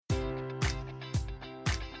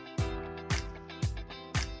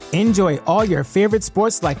Enjoy all your favorite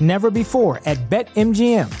sports like never before at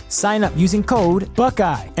BetMGM. Sign up using code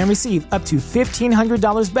Buckeye and receive up to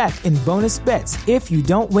 $1,500 back in bonus bets if you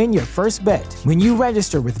don't win your first bet. When you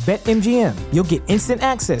register with BetMGM, you'll get instant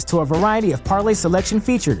access to a variety of parlay selection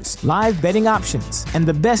features, live betting options, and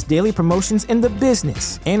the best daily promotions in the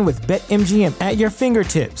business. And with BetMGM at your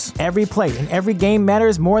fingertips, every play and every game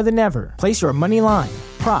matters more than ever. Place your money line,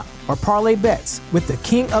 prop, or parlay bets with the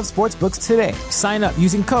king of sportsbooks today. Sign up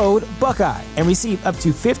using code Buckeye and receive up to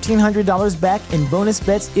 $1,500 back in bonus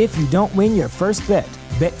bets if you don't win your first bet.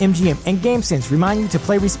 BetMGM and GameSense remind you to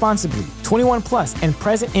play responsibly. 21 plus and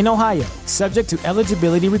present in Ohio, subject to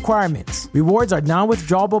eligibility requirements. Rewards are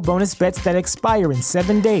non-withdrawable bonus bets that expire in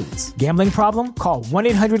 7 days. Gambling problem? Call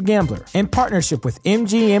 1-800-GAMBLER. In partnership with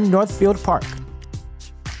MGM Northfield Park.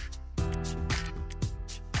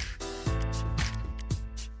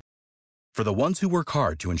 For the ones who work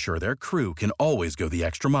hard to ensure their crew can always go the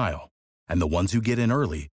extra mile, and the ones who get in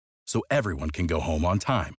early so everyone can go home on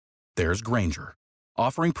time, there's Grainger,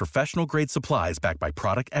 offering professional-grade supplies backed by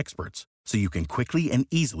product experts so you can quickly and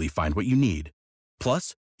easily find what you need.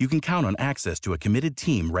 Plus, you can count on access to a committed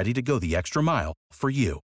team ready to go the extra mile for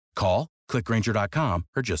you. Call, click Grainger.com,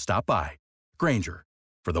 or just stop by. Grainger,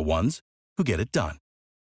 for the ones who get it done.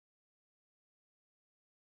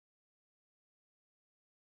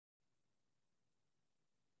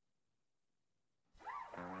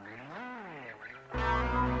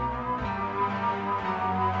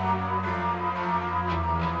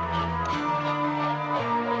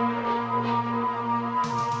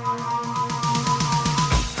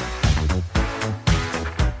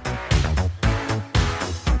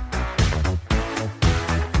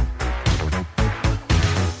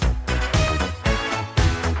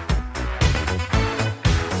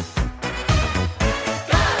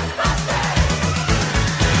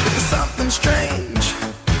 Strange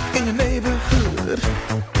in your neighborhood.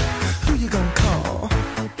 Who you gonna call?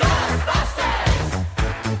 Ghostbusters!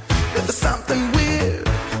 If there's something weird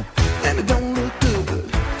and it don't look good,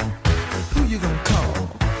 who you gonna call?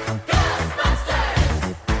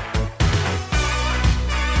 Ghostbusters!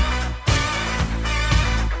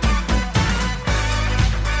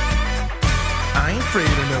 I ain't afraid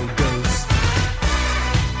of no ghosts.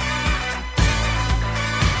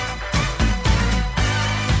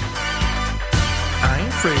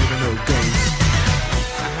 Afraid of no ghosts.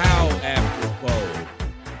 How apropos?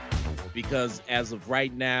 Because as of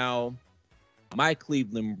right now, my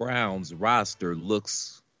Cleveland Browns roster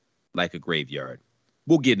looks like a graveyard.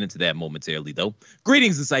 We'll get into that momentarily, though.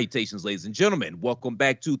 Greetings and salutations, ladies and gentlemen. Welcome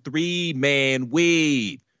back to Three Man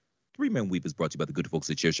Weave. Three Man Weave is brought to you by the good folks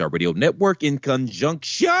at Chairshot Radio Network in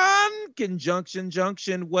conjunction,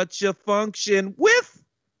 what's your function with?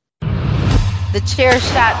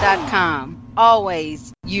 TheChairShot.com.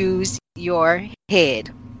 Always use your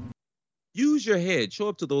head. Use your head. Show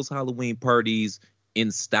up to those Halloween parties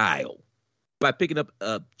in style by picking up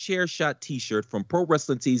a Chairshot t-shirt from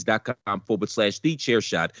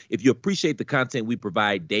ProWrestlingTees.com/TheChairShot. If you appreciate the content we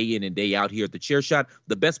provide day in and day out here at The Chairshot,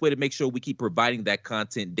 the best way to make sure we keep providing that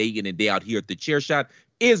content day in and day out here at The Chairshot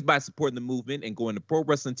is by supporting the movement and going to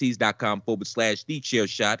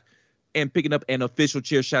ProWrestlingTees.com/TheChairShot and picking up an official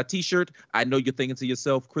Chairshot t-shirt. I know you're thinking to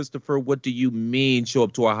yourself, Christopher, what do you mean show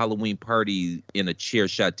up to our Halloween party in a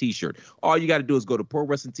Chairshot t-shirt? All you got to do is go to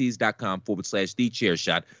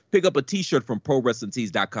ProWrestlingTees.com/TheChairShot, pick up a t-shirt from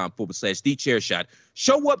ProWrestlingTees.com/TheChairShot,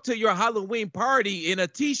 show up to your Halloween party in a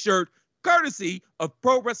t-shirt courtesy of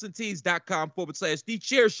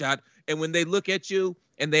ProWrestlingTees.com/TheChairShot. And when they look at you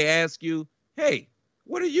and they ask you, hey,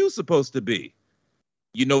 what are you supposed to be?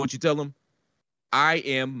 You know what you tell them? I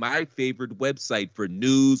am my favorite website for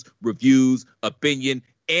news, reviews, opinion,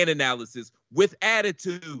 and analysis with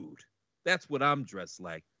attitude. That's what I'm dressed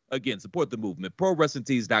like. Again, support the movement.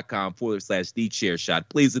 ProWrestlingTees.com/TheChairShot.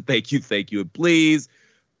 Please and thank you. And please,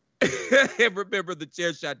 and remember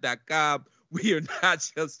TheChairShot.com. We are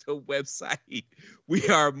not just a website. We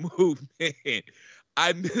are a movement.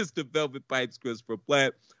 I'm Mr. Velvet Pipes, Christopher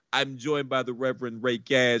Platt. I'm joined by the Reverend Ray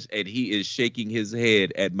Cash, and he is shaking his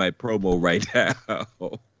head at my promo right now.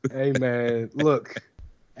 Hey, man, look.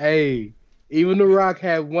 Hey, even The Rock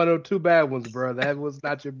had one or two bad ones, bro. That was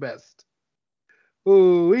not your best.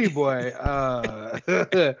 Ooh, boy.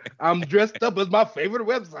 I'm dressed up as my favorite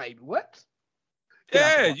website. What?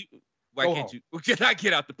 Yeah. Why can't you? Can I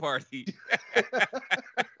get out the party?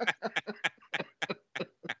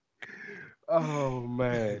 Oh,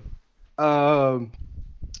 man.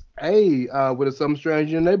 Hey, when it's something strange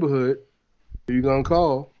in your neighborhood, who you gonna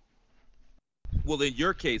call? Well, in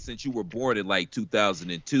your case, since you were born in like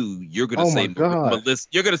 2002, you're gonna Oh say my God. Melissa.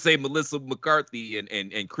 You're gonna say Melissa McCarthy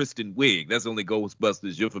and Kristen Wiig. That's the only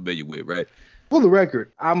Ghostbusters you're familiar with, right? For the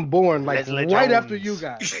record, I'm born like Leslie right Jones. after you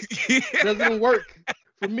guys. Doesn't work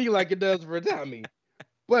for me like it does for Tommy.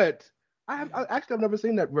 But I actually I've never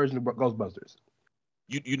seen that version of Ghostbusters.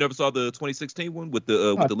 You never saw the 2016 one with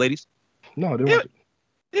the ladies? No, I didn't Yeah. watch it.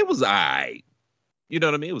 It was alright. You know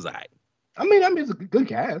what I mean? It was alright. I mean, it's a good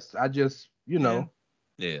cast. I just, Yeah.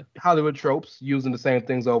 Hollywood tropes using the same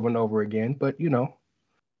things over and over again. But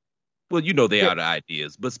Well, they Yeah. are the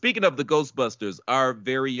ideas. But speaking of the Ghostbusters, our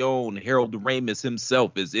very own Harold Ramis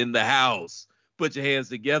himself is in the house. Put your hands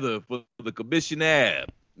together for the commissioner,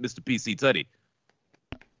 Mr. PC Tutty.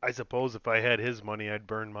 I suppose if I had his money, I'd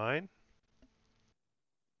burn mine.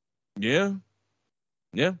 Yeah.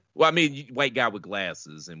 Yeah. Well, I mean, white guy with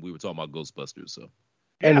glasses, and we were talking about Ghostbusters, so.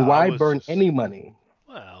 and Yeah, I why was burn just- any money?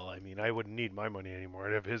 Well, I mean, I wouldn't need my money anymore.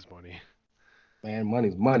 I'd have his money. Man,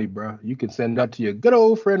 money's money, bro. You can send that to your good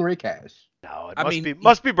old friend Ray Cash. No, it I must mean, be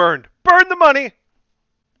must be burned. Burn the money.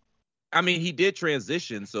 I mean, he did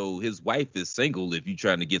transition, so his wife is single if you're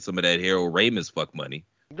trying to get some of that Harold Ramis fuck money.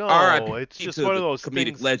 No, R.I.P. it's just to one of the those comedic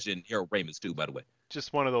things. legend, Harold Ramis, too, by the way.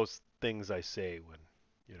 Just one of those things I say when,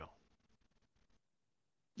 you know.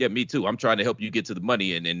 Yeah, me too. I'm trying to help you get to the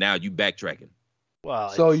money, and now you backtracking. Well,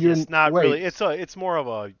 So it's you're- just not wait. really. It's more of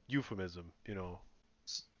a euphemism, you know.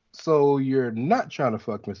 So you're not trying to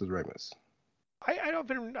fuck Mrs. Ramis. I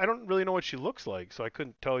don't really know what she looks like, so I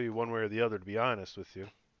couldn't tell you one way or the other, to be honest with you.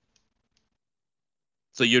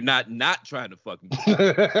 So you're not trying to fuck me.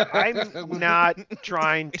 I'm not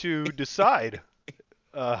trying to decide.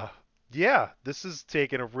 Yeah, this is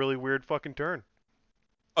taking a really weird fucking turn.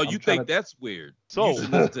 Oh, I'm you trying think to- that's weird? So- You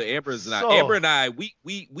should listen to Amber's and I. So- Amber and I,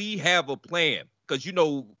 we have a plan because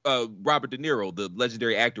Robert De Niro, the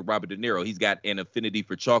legendary actor Robert De Niro, he's got an affinity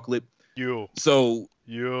for chocolate. You, So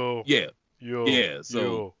you, yeah, you, Yeah,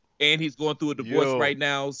 so- and he's going through a divorce Yo. right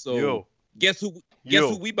now. So you, guess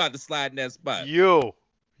who we about to slide in that spot?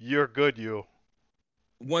 you're good, you.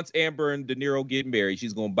 Once Amber and De Niro get married,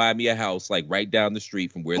 she's gonna buy me a house like right down the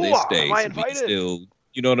street from where they Hooah, stay. am I So we can invited? still,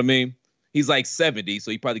 you know what I mean? He's like 70, so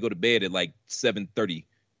he probably go to bed at like 7:30,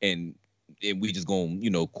 and we just gonna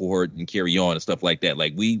cohort and carry on and stuff like that.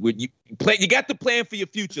 Like you got to plan for your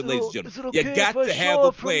future, ladies and is gentlemen. it okay You got if I to show have a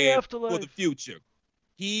up from the plan for afterlife? the future.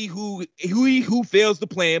 He who fails to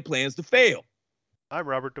plan plans to fail. I'm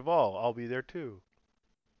Robert Duvall. I'll be there too.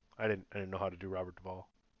 I didn't know how to do Robert Duvall.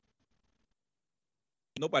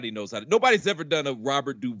 Nobody knows how to. Nobody's ever done a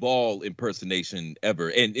Robert Duvall impersonation ever,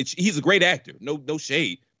 and he's a great actor. No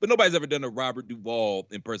shade, but nobody's ever done a Robert Duvall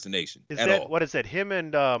impersonation Is at that all. what is that? Him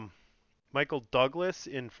and Michael Douglas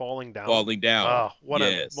in Falling Down. Falling Down. Oh, one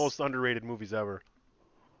Yes. of the most underrated movies ever.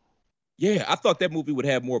 Yeah, I thought that movie would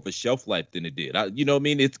have more of a shelf life than it did. You know what I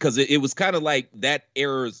mean? It's because it was kind of like that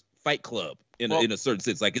era's Fight Club in a certain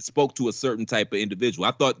sense. Like it spoke to a certain type of individual.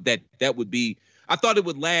 I thought that would be. I thought it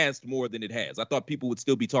would last more than it has. I thought people would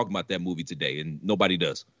still be talking about that movie today, and nobody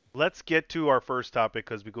does. Let's get to our first topic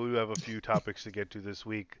because we do have a few topics to get to this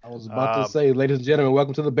week. I was about to say, ladies and gentlemen,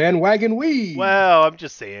 welcome to the bandwagon weed. Well, I'm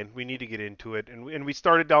just saying we need to get into it, and we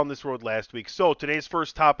started down this road last week. So today's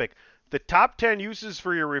first topic: the top 10 uses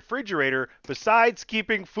for your refrigerator besides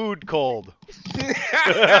keeping food cold.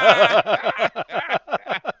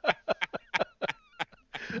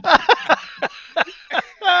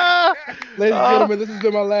 Ladies and gentlemen, this has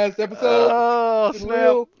been my last episode. Oh, Been snap,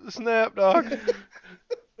 real. snap, dog.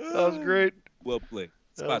 That was great. Well played.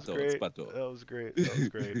 That was Spato, great. spato. That was great. That was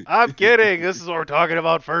great. I'm kidding. This is what we're talking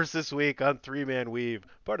about first this week on Three Man Weave,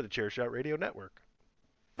 part of the Chairshot Radio Network.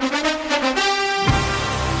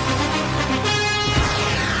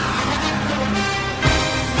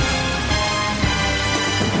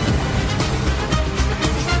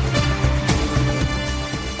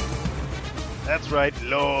 That's right,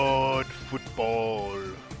 Lord Football.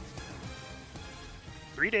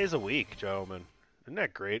 3 days a week, gentlemen. Isn't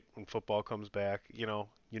that great when football comes back? You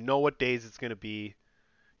know what days it's going to be.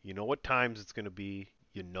 You know what times it's going to be.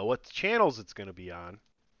 You know what channels it's going to be on.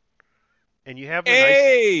 And you have the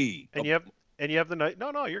Hey! and you have the night.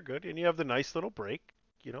 No, you're good. And you have the nice little break.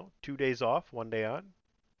 2 days off, 1 day on.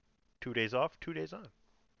 2 days off, 2 days on.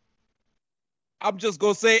 I'm just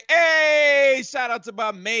gonna say, hey, shout out to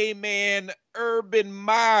my main man, Urban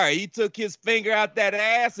Meyer. He took his finger out that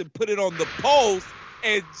ass and put it on the post,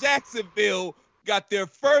 and Jacksonville got their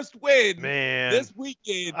first win Man, this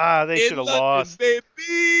weekend. they in should have London, lost.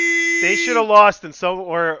 baby. They should have lost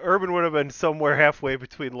or Urban would have been somewhere halfway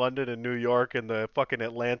between London and New York in the fucking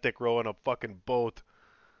Atlantic rowing a fucking boat.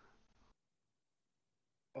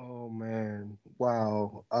 Oh man,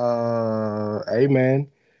 wow. Hey man,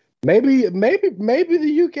 maybe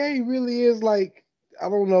the UK really is like, I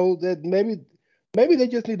don't know, that maybe they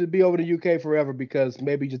just need to be over the UK forever, because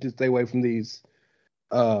maybe just to stay away from these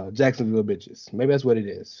Jacksonville bitches. Maybe that's what it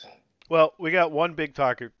is. Well, we got one big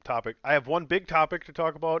topic. I have one big topic to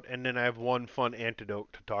talk about, and then I have one fun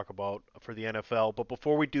antidote to talk about for the NFL. But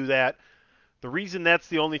before we do that, the reason that's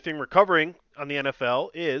the only thing we're covering on the NFL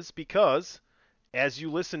is because, as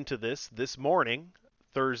you listen to this morning,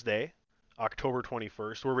 Thursday, October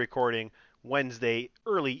 21st, we're recording Wednesday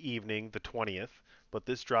early evening, the 20th, but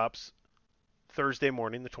this drops Thursday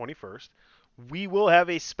morning, the 21st. We will have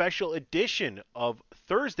a special edition of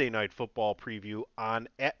Thursday Night Football preview on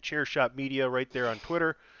 @ChairShot Media right there on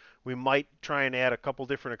Twitter. We might try and add a couple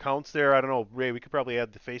different accounts there. I don't know, Ray. We could probably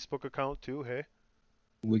add the Facebook account too. Hey.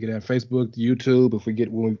 We could have Facebook, YouTube.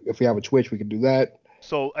 If we have a Twitch, we could do that.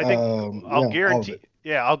 So I think I'll guarantee. All of it.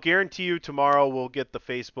 Yeah, I'll guarantee you tomorrow we'll get the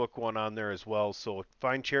Facebook one on there as well. So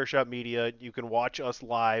find ChairShot Media. You can watch us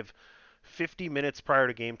live 50 minutes prior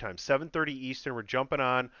to game time, 7:30 Eastern. We're jumping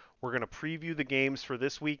on. We're going to preview the games for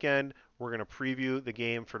this weekend. We're going to preview the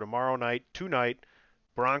game for tomorrow night, tonight.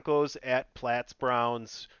 Broncos at Platts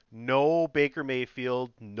Browns. No Baker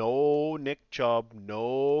Mayfield, no Nick Chubb,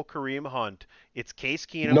 no Kareem Hunt. It's Case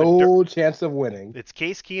Keenum. No chance of winning. It's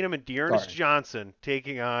Case Keenum and Dearness Johnson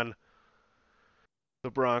taking on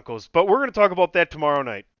the Broncos. But we're going to talk about that tomorrow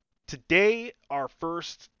night. Today, our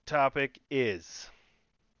first topic is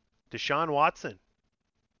Deshaun Watson.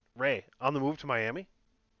 Ray, on the move to Miami?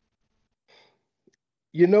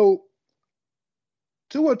 You know,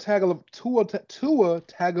 Tua Tagovailoa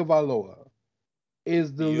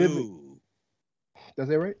is the living. That's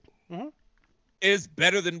that right? Mm-hmm. It's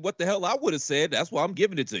better than what the hell I would have said. That's why I'm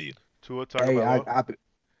giving it to you. Tua Tagovailoa. Hey,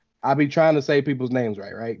 I be trying to say people's names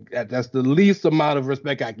right? That's the least amount of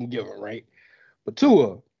respect I can give them, right? But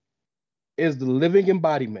Tua is the living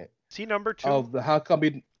embodiment. Is he number 2? Of the how come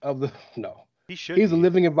he of the no. He should. He's a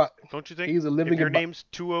living embodiment. Don't you think? He's a living. If your name's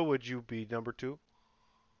Tua, would you be number 2?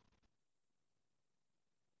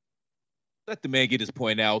 Let the man get his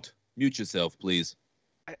point out. Mute yourself, please.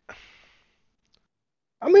 I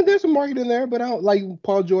mean, there's some market in there, but I don't like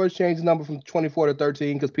Paul George changed the number from 24 to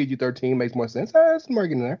 13 because PG-13 makes more sense. There's some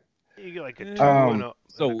market in there. You get like a 2 and a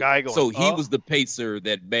guy going. So he was the pacer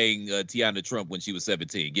that banged Tiana Trump when she was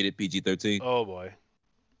 17. Get it, PG-13? Oh boy.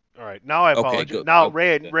 All right, now I apologize. Okay, now,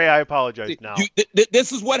 Ray, I apologize. Now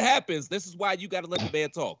this is what happens. This is why you got to let the man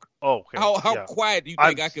talk. Oh, okay. How quiet do you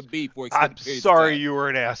think I could be for extended periods I'm sorry of time? you were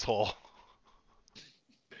an asshole.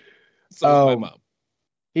 So is my mom.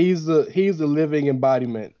 He's the living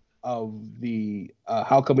embodiment of the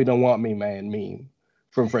 "How come he don't want me, man" meme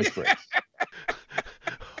from Fresh Prince.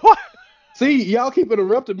 What? See, y'all keep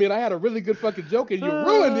interrupting me, and I had a really good fucking joke, and you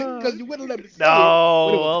ruined it because you wouldn't let me say it.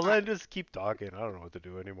 Well, then just keep talking. I don't know what to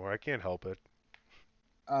do anymore. I can't help it.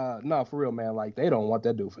 No, for real, man. Like, they don't want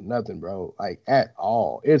that dude for nothing, bro. Like, at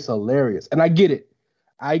all. It's hilarious. And I get it.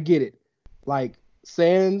 Like,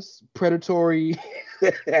 sans predatory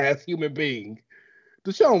as human being,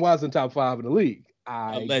 Deshaun Watson top 5 in the league.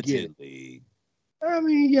 Allegedly. I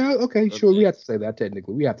mean, yeah, okay, sure. We have to say that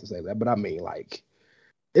technically. We have to say that. But I mean, like,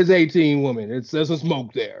 it's 18 women. There's some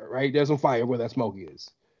smoke there, right? There's some fire where that smoke is.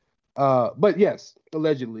 But yes,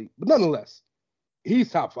 allegedly. But nonetheless, he's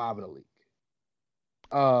top 5 in the league.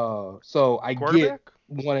 So I get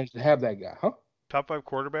wanting to have that guy, huh? Top 5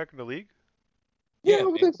 quarterback in the league? Yeah,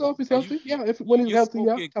 I think so if he's healthy. When he's healthy,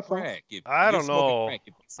 yeah. Top 5. I don't know.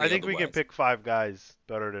 I think we can pick 5 guys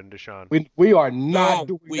better than Deshaun. We are not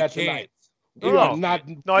doing that tonight. No,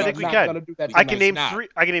 I think we can. I can name 3.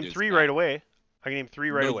 I can name 3 right away.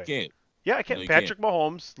 You can't. Yeah, I can. No, Patrick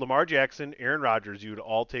Mahomes, Lamar Jackson, Aaron Rodgers. You would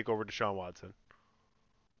all take over Deshaun Watson.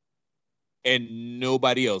 And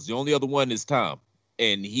nobody else. The only other one is Tom,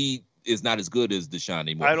 and he is not as good as Deshaun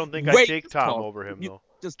anymore. I don't think I'd take Tom over him though.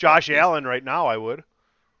 Just Josh Allen right now, I would.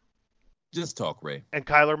 Just talk, Ray. And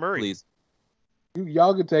Kyler Murray. Please.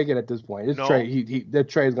 Y'all can take it at this point. It's trade. That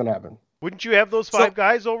trade's gonna happen. Wouldn't you have those 5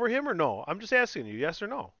 guys over him or no? I'm just asking you, yes or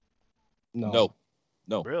no? No.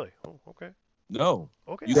 Really? Oh, okay. No.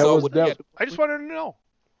 Okay. I just wanted to know.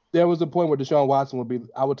 There was a point where Deshaun Watson would be.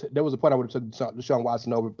 There was a point I would have took Deshaun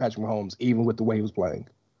Watson over Patrick Mahomes, even with the way he was playing.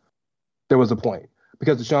 There was a point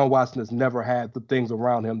because Deshaun Watson has never had the things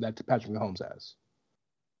around him that Patrick Mahomes has.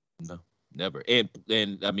 No, never. And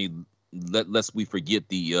I mean, lest we forget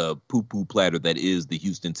the poo-poo platter that is the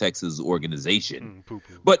Houston Texas organization.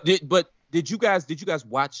 Poo-poo. But did you guys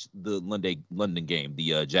watch the London game,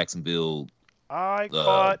 the Jacksonville? I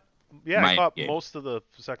caught game. most of the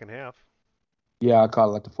second half. Yeah, I caught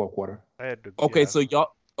it like the fourth quarter. I had to. Okay, yeah. so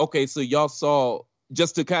Okay, so y'all saw,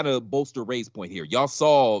 just to kind of bolster Ray's point here, y'all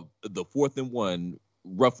saw the 4th and 1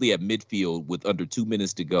 roughly at midfield with under 2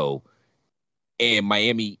 minutes to go, and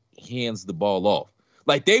Miami hands the ball off.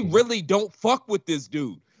 Like, they really don't fuck with this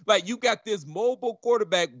dude. Like, you got this mobile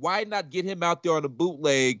quarterback. Why not get him out there on a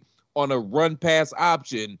bootleg on a run pass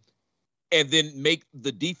option and then make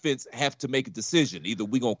the defense have to make a decision? Either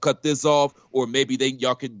we going to cut this off or maybe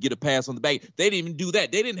y'all could get a pass on the back. They didn't even do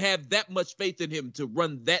that. They didn't have that much faith in him to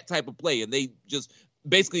run that type of play. And they just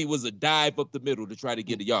basically was a dive up the middle to try to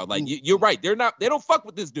get a yard. Like, you're right. They don't fuck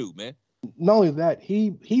with this dude, man. Not only that,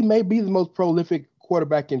 he may be the most prolific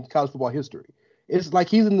quarterback in college football history. It's like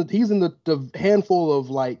he's in the handful of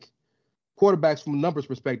like quarterbacks from a numbers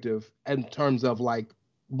perspective in terms of like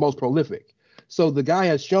most prolific. So the guy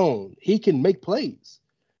has shown he can make plays.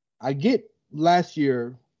 I get last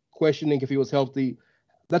year questioning if he was healthy.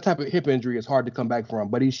 That type of hip injury is hard to come back from,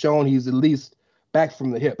 but he's shown he's at least back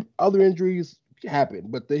from the hip. Other injuries happen,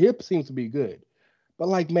 but the hip seems to be good. But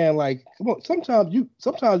like, man, like, come on, sometimes you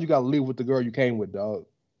gotta live with the girl you came with, dog.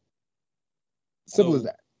 Simple as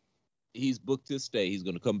that. He's booked to stay. He's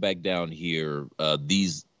going to come back down here.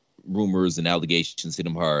 These rumors and allegations hit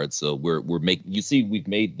him hard. So we're making. You see, we've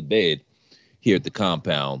made the bed here at the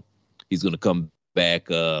compound. He's going to come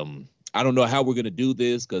back. I don't know how we're going to do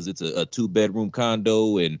this because it's a 2-bedroom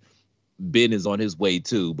condo, and Ben is on his way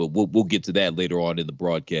too. But we'll get to that later on in the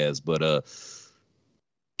broadcast. But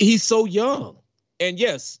he's so young, and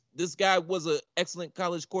yes, this guy was an excellent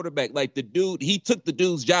college quarterback. Like the dude, he took the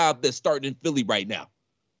dude's job that's starting in Philly right now.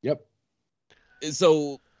 Yep.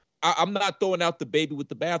 So I'm not throwing out the baby with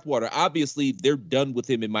the bathwater. Obviously, they're done with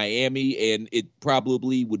him in Miami, and it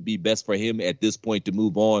probably would be best for him at this point to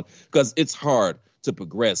move on because it's hard to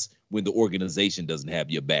progress when the organization doesn't have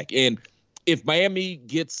your back. And if Miami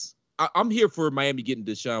gets – I'm here for Miami getting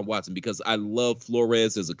Deshaun Watson because I love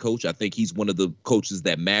Flores as a coach. I think he's one of the coaches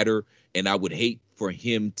that matter, and I would hate for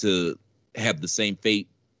him to have the same fate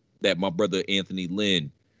that my brother Anthony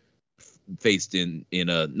Lynn faced in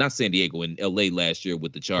not San Diego, in LA last year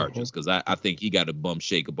with the Chargers, because I think he got a bum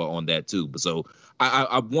shake on that too. But so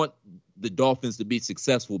I want the Dolphins to be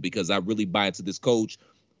successful because I really buy into this coach.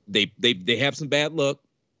 They have some bad luck,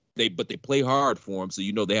 but they play hard for him, so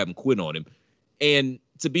they haven't quit on him. And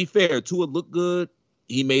to be fair, Tua looked good.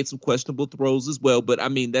 He made some questionable throws as well, but I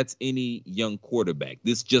mean, that's any young quarterback.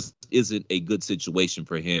 This just isn't a good situation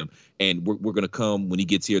for him. And we're going to come when he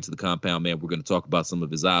gets here to the compound, man. We're going to talk about some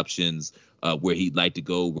of his options, where he'd like to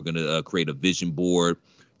go. We're going to create a vision board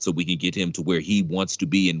so we can get him to where he wants to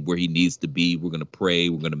be and where he needs to be. We're going to pray.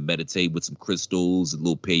 We're going to meditate with some crystals, a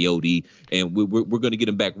little peyote, and we're going to get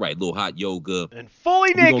him back right. A little hot yoga. And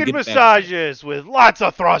fully naked massages with lots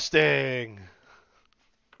of thrusting.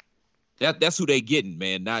 That's who they getting,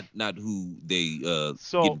 man, not who they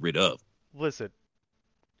getting rid of. Listen,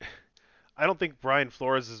 I don't think Brian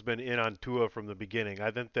Flores has been in on Tua from the beginning.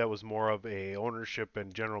 I think that was more of a ownership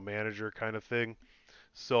and general manager kind of thing.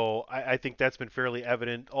 So I think that's been fairly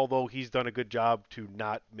evident, although he's done a good job to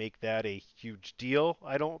not make that a huge deal,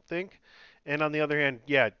 I don't think. And on the other hand,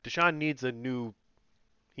 yeah, Deshaun needs a new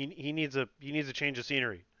he needs a change of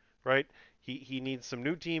scenery, right? He needs some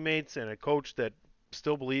new teammates and a coach that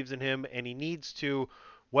still believes in him, and he needs to,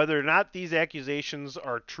 whether or not these accusations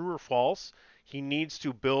are true or false, he needs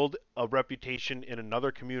to build a reputation in another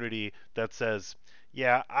community that says,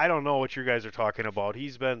 yeah, I don't know what you guys are talking about.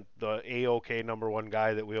 He's been the A-OK number one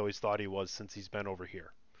guy that we always thought he was since he's been over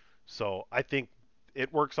here. So I think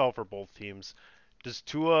it works out for both teams. Does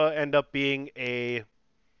Tua ever end up being a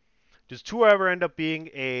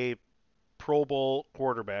Pro Bowl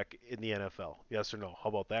quarterback in the NFL? Yes or no? How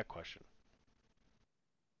about that question?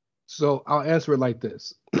 So I'll answer it like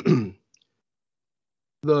this.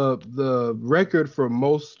 The record for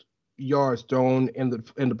most yards thrown in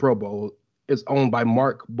the Pro Bowl is owned by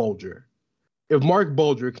Mark Bulger. If Mark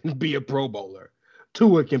Bulger can be a Pro Bowler,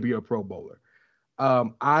 Tua can be a Pro Bowler.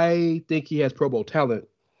 I think he has Pro Bowl talent.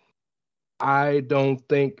 I don't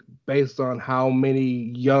think, based on how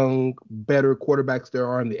many young, better quarterbacks there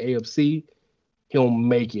are in the AFC, he'll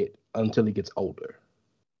make it until he gets older.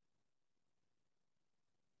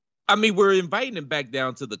 I mean, we're inviting him back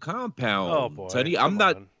down to the compound. Oh boy, Tony. I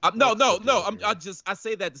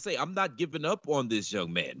say that to say I'm not giving up on this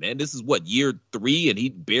young man. Man, this is what, year 3, and he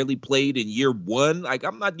barely played in year 1. Like,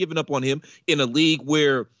 I'm not giving up on him in a league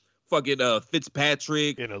where fucking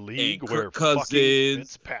Fitzpatrick, in a league where Cousins,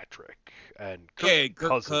 Fitzpatrick and Kirk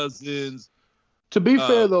Cousins. To be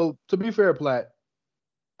fair, Platt,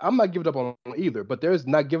 I'm not giving up on him either. But there's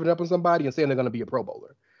not giving up on somebody and saying they're going to be a Pro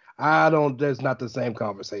Bowler. There's not the same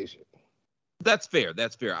conversation. That's fair.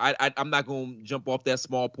 That's fair. I'm not going to jump off that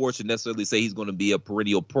small portion necessarily say he's going to be a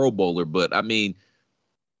perennial Pro Bowler, but I mean,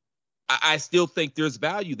 I still think there's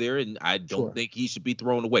value there, and I don't think he should be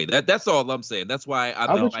thrown away. That's all I'm saying. That's why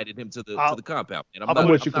I've invited him to the compound. And I'm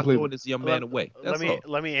not throwing this young man away.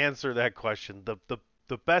 Let me answer that question.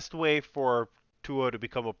 The best way for Tua to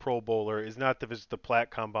become a Pro Bowler is not to visit the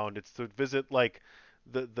Platt compound. It's to visit like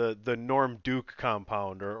the Norm Duke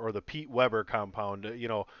compound or the Pete Weber compound.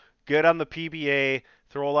 Get on the PBA,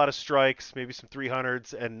 throw a lot of strikes, maybe some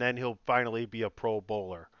 300s, and then he'll finally be a Pro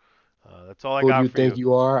Bowler. That's all I got for you. Who do you think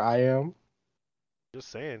you are? I am. Just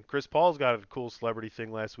saying. Chris Paul's got a cool celebrity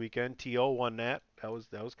thing last weekend. T.O. won that. That was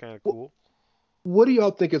kind of cool. What do y'all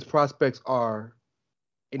think his prospects are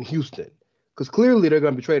in Houston? Because clearly they're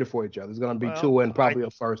going to be traded for each other. There's going to be two and probably a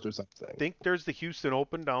first or something. I think there's the Houston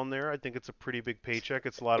Open down there. I think it's a pretty big paycheck.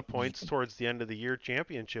 It's a lot of points towards the end of the year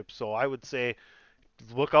championship. So I would say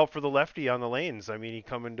look out for the lefty on the lanes. I mean, he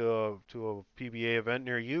coming to a PBA event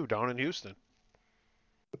near you down in Houston.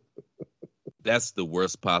 That's the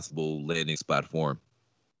worst possible landing spot for him.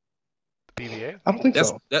 PBA? I don't think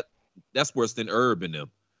so. That's worse than Herb and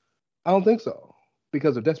them. I don't think so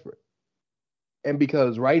because they're desperate. And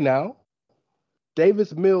because right now,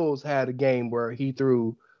 Davis Mills had a game where he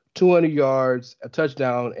threw 200 yards, a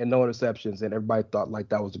touchdown, and no interceptions, and everybody thought like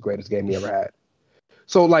that was the greatest game he ever had.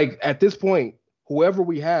 So like at this point, whoever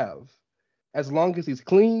we have, as long as he's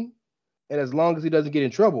clean and as long as he doesn't get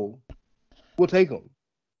in trouble, we'll take him.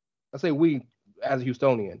 I say we as a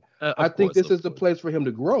Houstonian. I think this is the place for him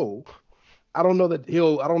to grow. I don't know that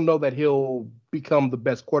he'll become the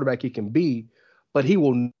best quarterback he can be, but he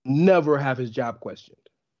will never have his job questioned.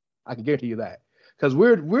 I can guarantee you that. Because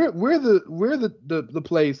we're the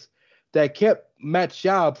place that kept Matt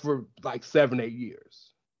Schaub for like 7-8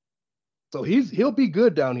 years. So he'll be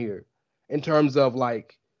good down here in terms of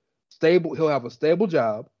like stable. He'll have a stable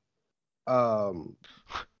job.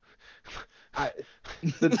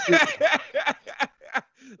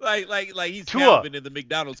 Like he's Calvin in the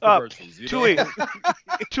McDonald's commercials.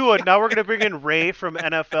 Tua, now we're gonna bring in Ray from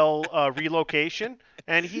NFL Relocation,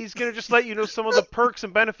 and he's gonna just let you know some of the perks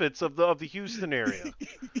and benefits of the Houston area.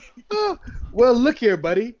 Well, look here,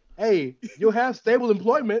 buddy. Hey, you'll have stable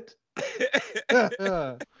employment.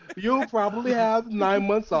 You'll probably have 9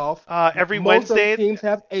 months off. Every Most Wednesday, of the teams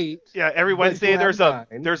have 8. Yeah, every Wednesday there's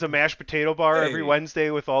a mashed potato bar. Hey. Every Wednesday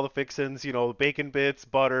with all the fixins, bacon bits,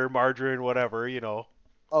 butter, margarine, whatever,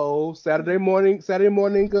 Oh, Saturday morning pancake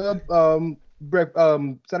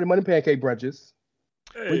brunches.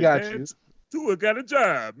 Hey, we got man, you. Tua got a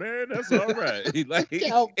job, man. That's all right.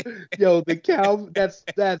 The Calvin, that's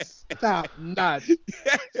top notch.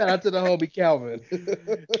 Shout out to the homie Calvin.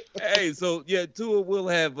 Hey, so yeah, Tua will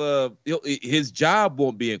have his job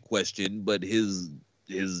won't be in question, but his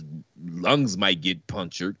lungs might get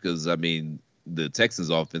punctured because I mean the Texans'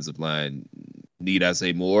 offensive line. Need I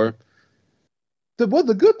say more? The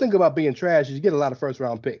good thing about being trash is you get a lot of first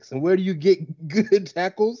round picks, and where do you get good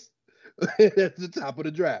tackles? At the top of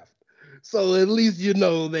the draft. So at least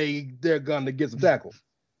they're gonna get some tackles.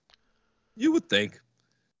 You would think.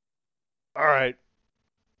 All right.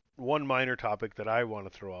 One minor topic that I want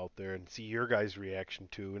to throw out there and see your guys' reaction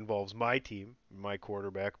to involves my team, my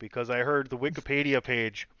quarterback, because I heard the Wikipedia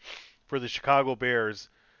page for the Chicago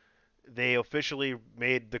Bears, they officially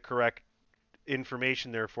made the correct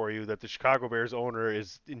information there for you that the Chicago Bears owner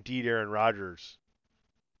is indeed Aaron Rodgers.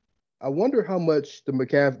 I wonder how much the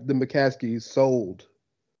McCaskies sold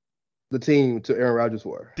the team to Aaron Rodgers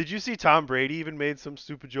for. Did you see Tom Brady even made some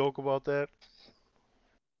stupid joke about that?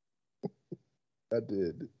 I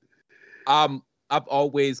did. I've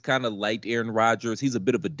always kind of liked Aaron Rodgers. He's a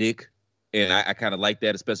bit of a dick, and I kind of like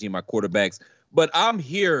that, especially in my quarterbacks. But I'm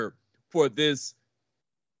here for this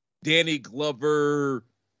Danny Glover,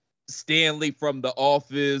 Stanley from The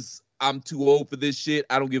Office. I'm too old for this shit.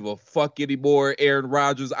 I don't give a fuck anymore. Aaron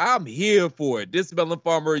Rodgers. I'm here for it. This Melon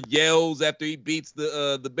Farmer yells after he beats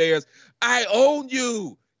the Bears. I own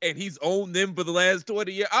you. And he's owned them for the last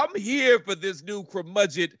 20 years. I'm here for this new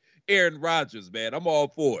curmudgeon Aaron Rodgers, man. I'm all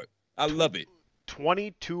for it. I love it.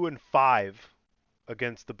 22-5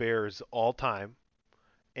 against the Bears all time,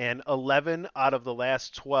 and 11 out of the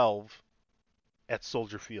last 12 at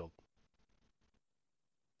Soldier Field.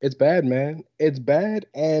 It's bad, man. It's bad,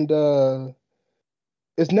 and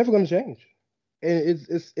it's never going to change. And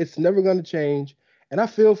it's never going to change. And I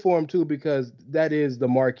feel for him too because that is the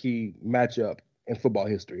marquee matchup in football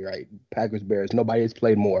history, right? Packers Bears. Nobody has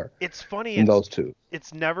played more. It's funny than those two.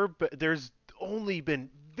 It's never. There's only been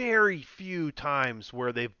very few times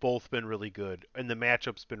where they've both been really good and the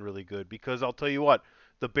matchup's been really good. Because I'll tell you what,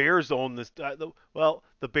 The Bears own this. The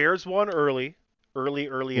Bears won early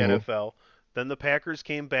NFL. Then the Packers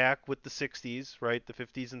came back with the 60s, right? The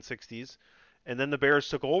 50s and 60s. And then the Bears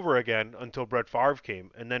took over again until Brett Favre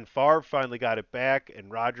came. And then Favre finally got it back,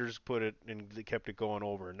 and Rodgers put it and they kept it going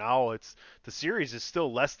over. Now the series is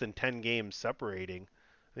still less than 10 games separating.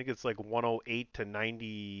 I think it's like 108 to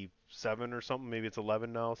 97 or something. Maybe it's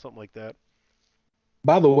 11 now, something like that.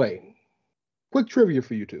 By the way, quick trivia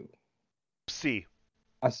for you two. C.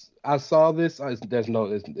 I saw this.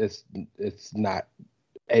 It's not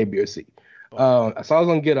A, B, or C. I saw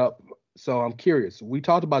it on Get Up, so I'm curious. We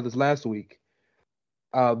talked about this last week.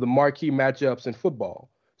 The marquee matchups in football.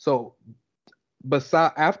 So,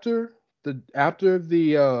 after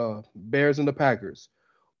the Bears and the Packers,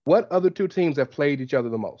 what other two teams have played each other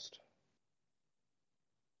the most?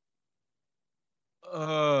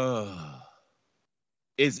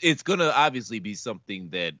 It's gonna obviously be something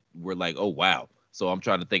that we're like, oh wow. So I'm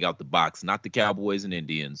trying to think out the box. Not the Cowboys and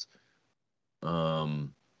Indians.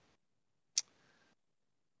 I'm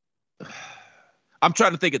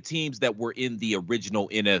trying to think of teams that were in the original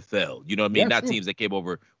NFL. You know what I mean? Yeah, Not sure. teams that came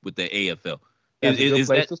over with the AFL. That's a good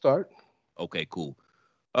place to start. Okay, cool.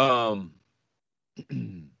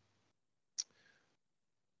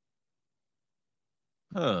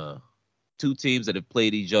 Two teams that have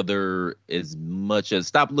played each other as much as,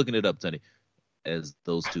 stop looking it up, Tony, as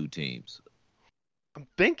those two teams. I'm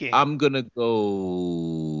thinking. I'm gonna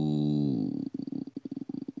go.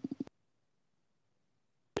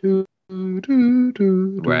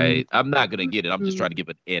 Right. I'm not gonna get it. I'm just trying to give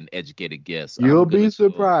an educated guess. You'll be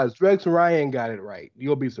surprised. Rex Ryan got it right.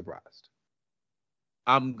 You'll be surprised.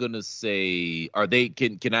 I'm gonna say, are they?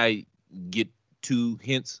 Can I get two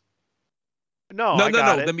hints? No. No.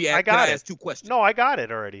 It. Let me ask. Can I ask two questions? No, I got it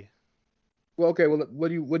already. Well, okay. Well, what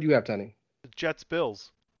do you have, Tony? The Jets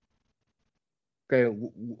Bills. Okay.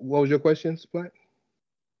 What was your question, Splat?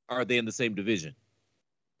 Are they in the same division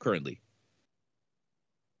currently?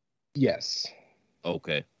 Yes.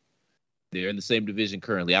 Okay. They're in the same division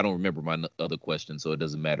currently. I don't remember my other question, so it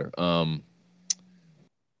doesn't matter. I'll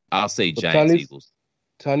say Giants Eagles.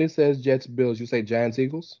 Tony says Jets Bills. You say Giants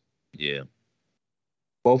Eagles? Yeah.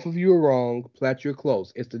 Both of you are wrong. Platt, you're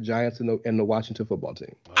close. It's the Giants and the Washington football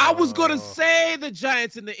team. I was gonna say the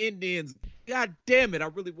Giants and the Indians. God damn it, I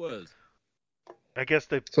really was. I guess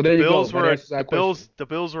the there you Bills go. were That answers that the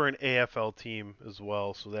Bills were an AFL team as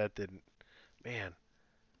well, so that didn't. Man.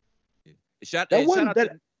 Shout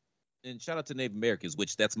out to Native Americans,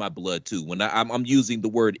 which that's my blood too. When I'm using the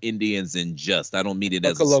word Indians in jest, I don't mean it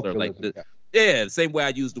as a slur like this. Yeah, the same way I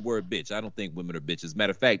use the word bitch. I don't think women are bitches.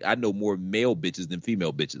 Matter of fact, I know more male bitches than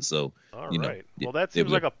female bitches. So, all you right. Know, well, that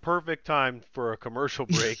seems like a perfect time for a commercial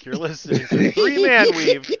break. You're listening to Three Man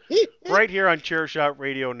Weave right here on Chairshot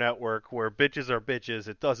Radio Network, where bitches are bitches.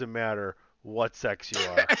 It doesn't matter what sex you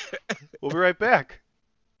are. We'll be right back.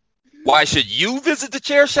 Why should you visit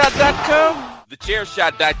thechairshot.com?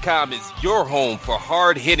 Thechairshot.com is your home for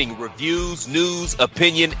hard-hitting reviews, news,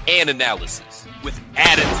 opinion, and analysis with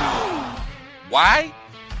attitude. Why?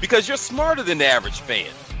 Because you're smarter than the average fan.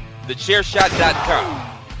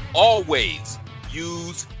 Thechairshot.com. Always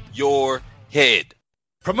use your head.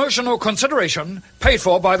 Promotional consideration paid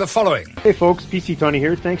for by the following. Hey folks, PC Tony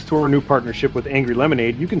here. Thanks to our new partnership with Angry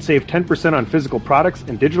Lemonade, you can save 10% on physical products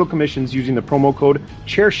and digital commissions using the promo code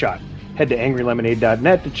ChairShot. Head to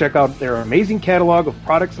angrylemonade.net to check out their amazing catalog of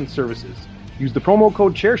products and services. Use the promo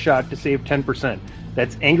code ChairShot to save 10%.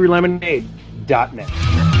 That's angrylemonade.net.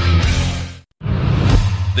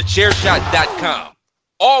 Thechairshot.com.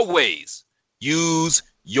 Always use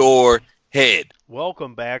your head.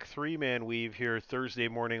 Welcome back. Three Man Weave here Thursday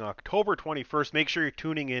morning, October 21st. Make sure you're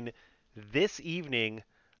tuning in this evening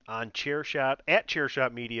on Chairshot, at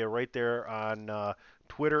Chairshot Media, right there on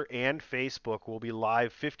Twitter and Facebook. We'll be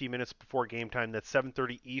live 50 minutes before game time. That's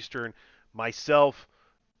 7:30 Eastern. Myself,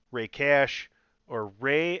 Ray Cash, or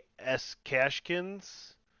Ray S.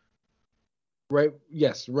 Cashkins.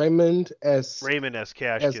 Raymond S.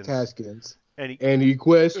 Cashkins. Cashkins. Any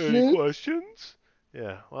questions? Any questions?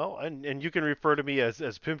 Yeah, well, and you can refer to me as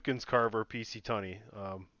Pimpkins Carver, PC Tunney.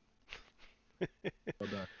 Well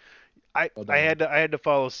done. I had to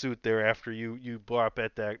follow suit there after you brought up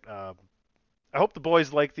at that. I hope the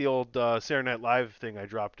boys like the old Saturday Night Live thing I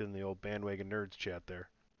dropped in the old Bandwagon Nerds chat there.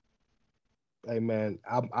 Hey man,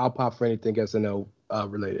 I'll pop for anything SNL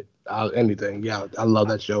related. Anything. Yeah, I love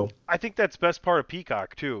that show. I think that's best part of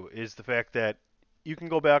Peacock too, is the fact that you can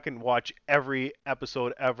go back and watch every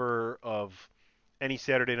episode ever of any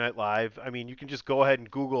Saturday Night Live. I mean, you can just go ahead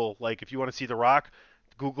and Google, like, if you want to see The Rock,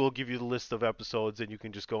 Google will give you the list of episodes, and you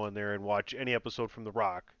can just go in there and watch any episode from The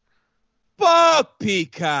Rock. Fuck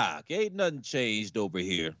Peacock. Ain't nothing changed over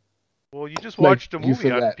here. Well, you just Like, watched a you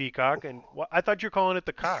movie on forgot. Peacock, and I thought you were calling it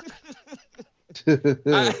the cock.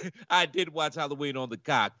 I did watch Halloween on the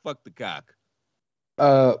cock. Fuck the cock.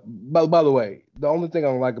 By the way, the only thing I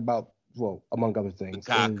don't like about, well, among other The things,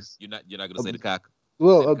 cock. is You're not gonna say the cock.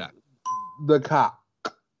 well, Say the cock. the cock.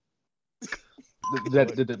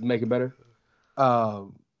 Did it make it better? It I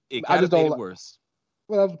kind just of made don't it like. worse.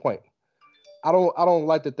 Well, that's the point. I don't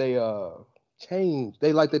like that they change.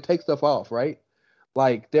 They take stuff off, right?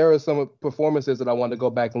 Like there are some performances that I want to go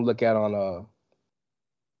back and look at on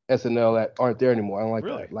SNL that aren't there anymore. I don't like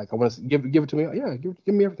Really? that. Like I want to give it to me. Yeah, give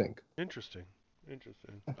me everything. Interesting. Give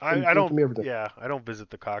I don't. me everything. Yeah, I don't visit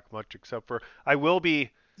the cock much, except for I will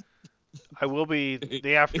be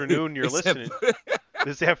the afternoon you're Except listening.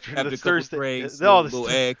 This afternoon, After a this couple Thursday. drinks, No, little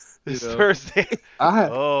eggs. this you know. Thursday.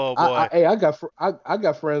 Oh boy. I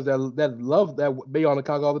got friends that love that be on the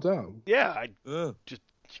cock all the time. Yeah, just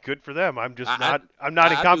good for them. I'm not in I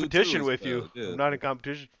do competition too, with so, you. yeah. I'm not in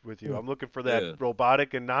competition with you. I'm looking for that Yeah.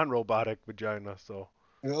 robotic and non-robotic vagina. So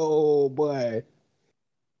Oh boy.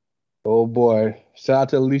 Oh boy. Shout out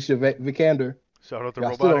to Alicia Vikander. shout out to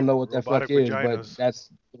I still don't know what that robotic fuck is, vaginas. but that's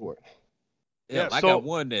the word. Yeah, I so- got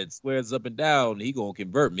one that swears up and down he gonna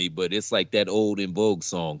convert me, but it's like that old In Vogue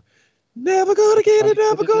song. Never gonna get it,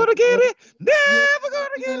 never gonna get it, never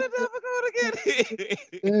gonna get it, never gonna get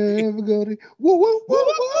it. Never gonna. Woo woo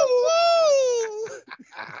woo woo.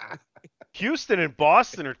 Houston and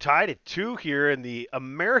Boston are tied at 2 here in the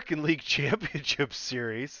American League Championship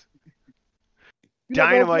Series. You not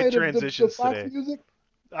gonna Dynamite play the transitions Fox today. music?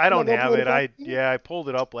 I don't You're not have gonna it. play the Fox music? I pulled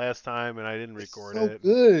it up last time and I didn't record So it.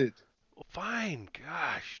 good. Well, fine.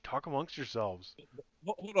 Gosh, talk amongst yourselves.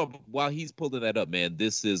 Hold on, while he's pulling that up, man.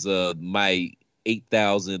 This is my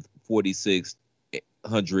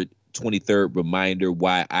 8,046,123rd reminder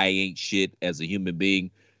why I ain't shit as a human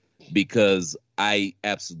being, because I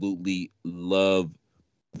absolutely love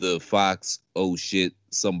the Fox. Oh shit!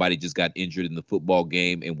 Somebody just got injured in the football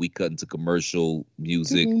game, and we cut into commercial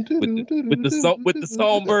music with the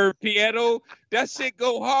Songbird piano. That shit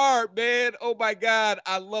go hard, man. Oh my god,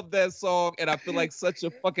 I love that song, and I feel like such a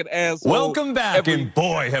fucking asshole. Welcome back, and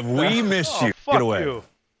boy, have we missed you. Fuck Get away. you.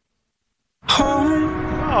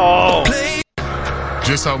 Oh,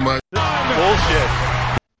 Just how much bullshit.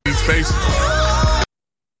 he's facing.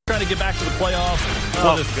 Trying to get back to the playoffs.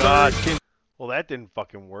 Oh, for the God. third Well, that didn't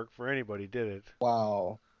fucking work for anybody, did it?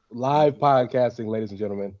 Wow. Live podcasting, ladies and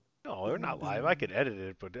gentlemen. No, they're not live. I could edit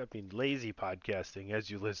it, but I mean, lazy podcasting as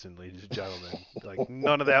you listen, ladies and gentlemen. Like,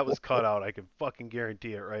 none of that was cut out. I can fucking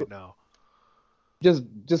guarantee it right now. Just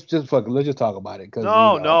fuck it. Let's just talk about it. 'Cause,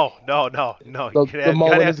 No. you The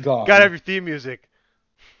moment is gone. Gotta have your theme music.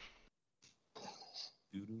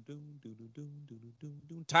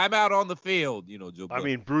 Time out on the field, Joe. I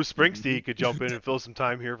mean, Bruce Springsteen could jump in and fill some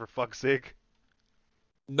time here for fuck's sake.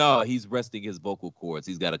 No, he's resting his vocal cords.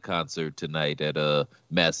 He's got a concert tonight at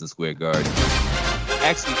Madison Square Garden.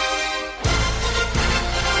 Actually,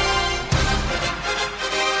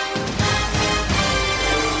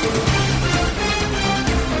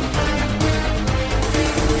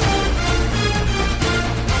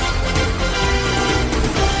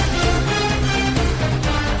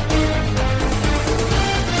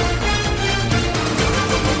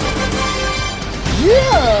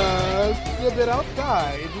 Yes, a bit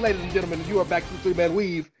outside. Ladies and gentlemen, you are back to the Three-Man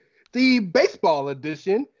Weave, the baseball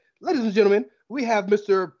edition. Ladies and gentlemen, we have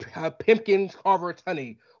Mr. Pimpkins Carver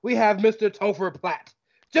Tunney. We have Mr. Topher Platt.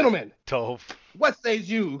 Gentlemen, Toph. what says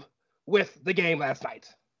you with the game last night?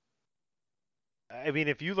 I mean,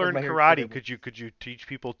 if you learned my hair karate, today. could you teach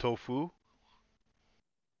people tofu?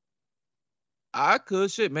 I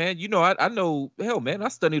could shit, man. I know. Hell, man, I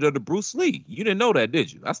studied under Bruce Lee. You didn't know that,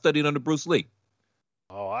 did you? I studied under Bruce Lee.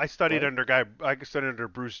 Oh, I studied under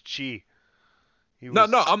Bruce Chi. No,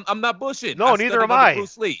 I'm not bullshitting. No, I neither studied am under I.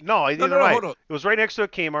 Bruce Lee. No, neither no, am I. hold on. It was right next to a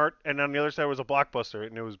Kmart, and on the other side was a Blockbuster,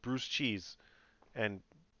 and it was Bruce Cheese, and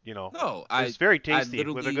No, it's very tasty with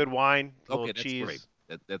a literally- good wine, a Okay, little that's cheese. great.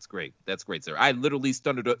 That's great. That's great, sir. I literally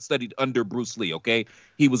studied under Bruce Lee. Okay,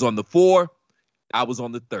 he was on the 4, I was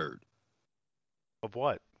on the 3rd. Of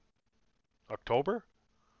what? October?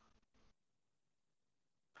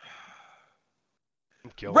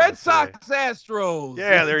 I'm killing Red it today. Sox Astros.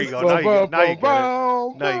 Yeah, there you go. Now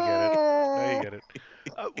you get it.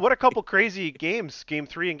 What a couple crazy games. Game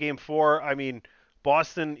 3 and Game 4. I mean,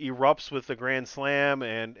 Boston erupts with the grand slam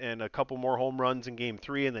and a couple more home runs in Game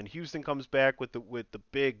 3, and then Houston comes back with the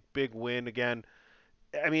big win again.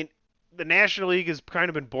 I mean, the National League has kind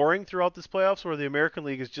of been boring throughout this playoffs, where the American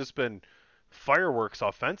League has just been fireworks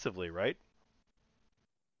offensively, right?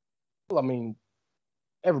 I mean,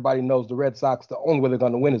 everybody knows the Red Sox, the only way they're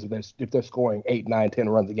going to win is if they're scoring 8, 9, 10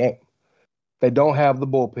 runs a game. They don't have the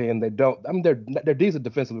bullpen. They don't. I mean, they're decent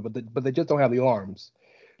defensively, but they just don't have the arms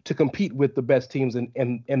to compete with the best teams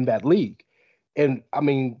in that league. And I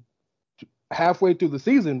mean, halfway through the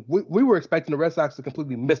season, we were expecting the Red Sox to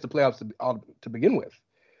completely miss the playoffs to begin with.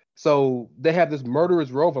 So they have this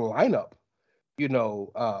murderous row of a lineup. You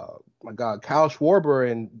know, my God, Kyle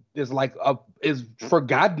Schwarber is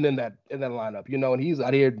forgotten in that lineup. You know, and he's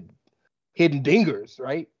out here hitting dingers,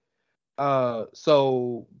 right?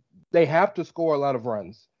 So they have to score a lot of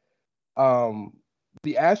runs.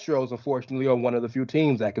 The Astros, unfortunately, are one of the few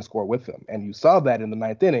teams that can score with them, and you saw that in the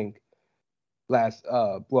ninth inning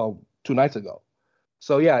 2 nights ago.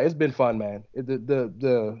 So yeah, it's been fun, man.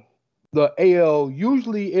 The AL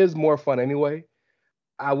usually is more fun anyway.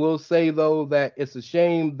 I will say though that it's a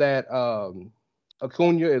shame that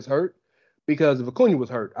Acuna is hurt, because if Acuna was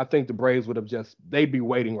hurt, I think the Braves they'd be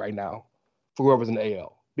waiting right now for whoever's in the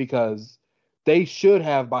AL, because they should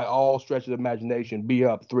have, by all stretches of imagination, be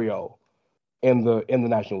up 3-0 in the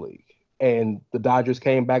National League. And the Dodgers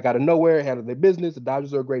came back out of nowhere, handled their business. The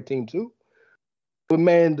Dodgers are a great team too. But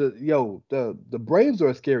man, the Braves are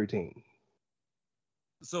a scary team.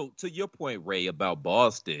 So to your point, Ray, about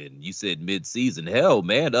Boston, you said mid-season. Hell,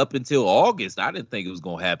 man, up until August, I didn't think it was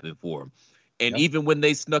going to happen for them. And even when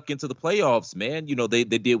they snuck into the playoffs, man, you know, they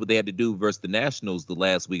did what they had to do versus the Nationals the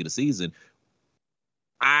last week of the season.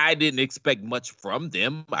 I didn't expect much from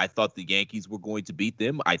them. I thought the Yankees were going to beat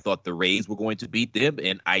them. I thought the Rays were going to beat them.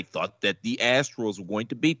 And I thought that the Astros were going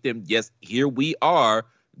to beat them. Yes, here we are.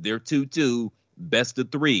 They're 2-2, best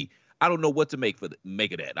of 3. I don't know what to make of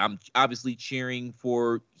that. I'm obviously cheering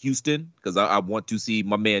for Houston because I want to see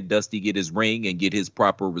my man Dusty get his ring and get his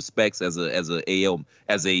proper respects as a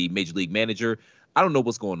major league manager. I don't know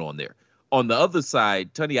what's going on there. On the other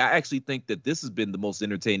side, Tony, I actually think that this has been the most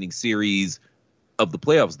entertaining series of the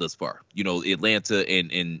playoffs thus far. You know, Atlanta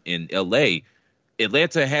and LA.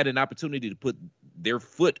 Atlanta had an opportunity to put their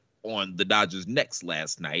foot on the Dodgers' necks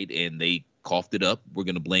last night, and they coughed it up. We're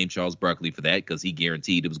going to blame Charles Barkley for that because he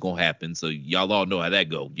guaranteed it was going to happen. So y'all all know how that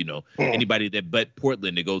go. You know, anybody that bet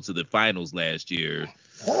Portland to go to the finals last year,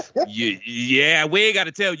 yeah, we ain't got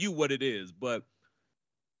to tell you what it is. But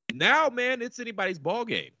now, man, it's anybody's ball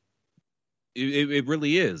game. It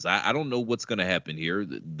really is. I don't know what's going to happen here.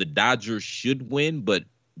 The Dodgers should win, but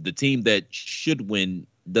the team that should win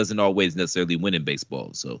doesn't always necessarily win in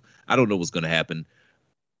baseball. So I don't know what's going to happen.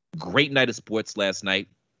 Great night of sports last night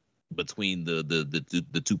between the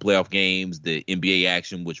two playoff games, the NBA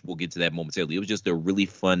action, which we'll get to that momentarily. It was just a really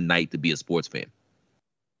fun night to be a sports fan.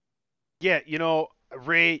 Yeah, you know,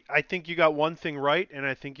 Ray, I think you got one thing right, and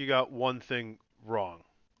I think you got one thing wrong.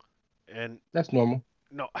 And that's normal.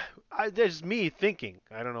 No, there's me thinking.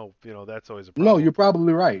 I don't know. You know, that's always a problem. No, you're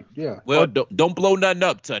probably right. Yeah. Well, don't blow nothing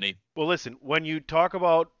up, Tony. Well, listen, when you talk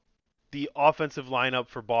about the offensive lineup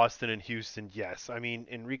for Boston and Houston, yes. I mean,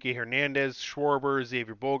 Enrique Hernandez, Schwarber,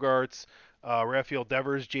 Xavier Bogaerts, Rafael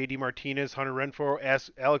Devers, J.D. Martinez, Hunter Renfroe,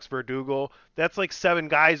 Alex Verdugo. That's like 7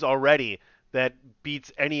 guys already that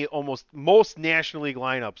beats most National League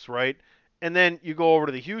lineups, right? And then you go over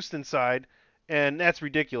to the Houston side, and that's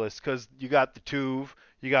ridiculous because you got the Tuve,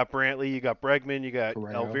 you got Brantley, you got Bregman, you got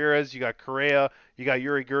Alvarez, you got Correa, you got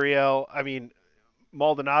Yuri Gurriel. I mean,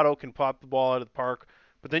 Maldonado can pop the ball out of the park.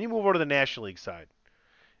 But then you move over to the National League side.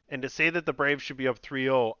 And to say that the Braves should be up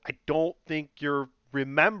 3-0, I don't think you're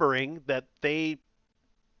remembering that they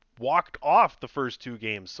walked off the first 2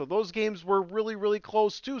 games. So those games were really, really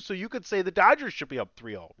close too. So you could say the Dodgers should be up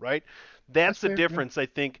 3-0, right? That's the difference, I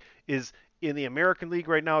think, is in the American League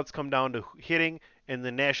right now it's come down to hitting, and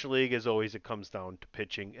the National League, as always, it comes down to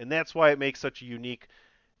pitching. And that's why it makes such a unique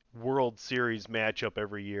World Series matchup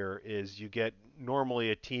every year is you get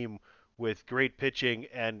normally a team with great pitching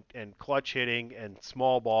and clutch hitting and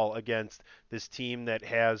small ball against this team that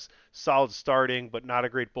has solid starting but not a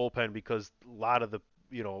great bullpen because a lot of the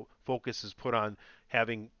focus is put on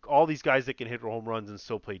having all these guys that can hit home runs and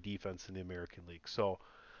still play defense in the American League. So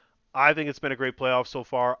I think it's been a great playoff so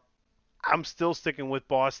far. I'm still sticking with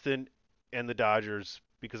Boston and the Dodgers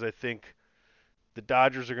because I think the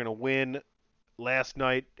Dodgers are going to win. Last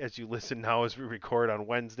night, as you listen now as we record on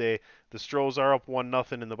Wednesday, the Stros are up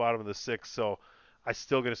 1-0 in the bottom of the 6th, so I'm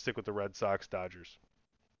still going to stick with the Red Sox Dodgers.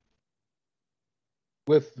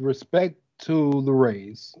 With respect to the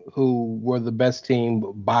Rays, who were the best team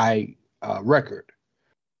by record,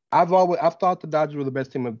 I've thought the Dodgers were the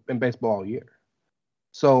best team in baseball all year.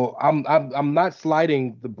 So I'm not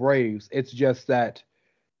slighting the Braves. It's just that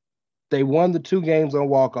they won the 2 games on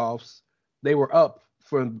walk-offs. They were up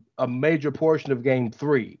for a major portion of Game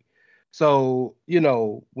 3. So,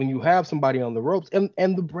 when you have somebody on the ropes, and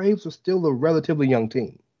the Braves are still a relatively young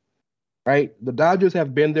team, right? The Dodgers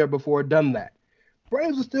have been there before, done that.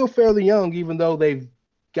 Braves are still fairly young, even though they've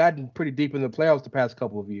gotten pretty deep in the playoffs the past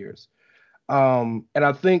couple of years. And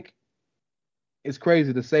I think it's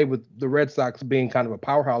crazy to say with the Red Sox being kind of a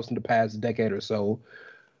powerhouse in the past decade or so.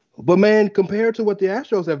 But, man, compared to what the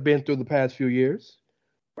Astros have been through the past few years,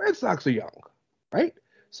 Red Sox are young, right?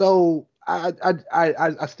 So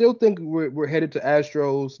I still think we're headed to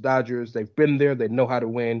Astros, Dodgers. They've been there. They know how to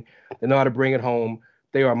win. They know how to bring it home.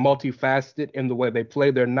 They are multifaceted in the way they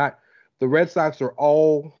play. They're not – the Red Sox are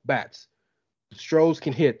all bats. The Stros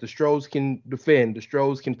can hit. The Stros can defend. The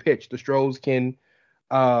Stros can pitch. The Stros can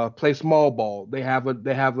play small ball. They have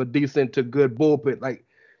a decent to good bullpen.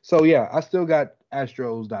 So, yeah, I still got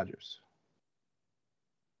Astros, Dodgers.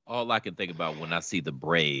 All I can think about when I see the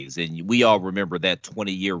Braves, and we all remember that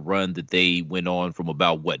 20-year run that they went on from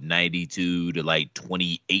about, 92 to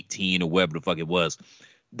 2018 or whatever the fuck it was.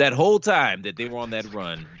 That whole time that they were on that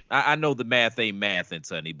run, I know the math ain't mathin',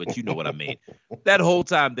 Sonny, but you know what I mean. That whole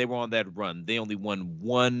time they were on that run, they only won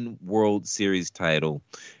one World Series title.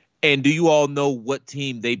 And do you all know what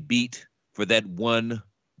team they beat for that one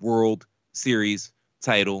World Series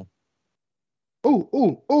title?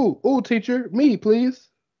 Ooh, teacher, me, please.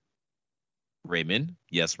 Raymond.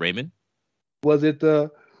 Yes, Raymond. Was it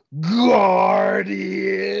the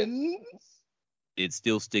Guardians? It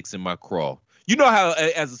still sticks in my craw. You know how,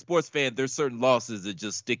 as a sports fan, there's certain losses that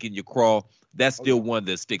just stick in your craw. That's still one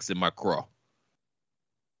that sticks in my craw.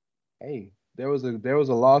 Hey, there was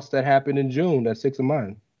a loss that happened in June that sticks in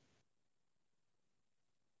mine.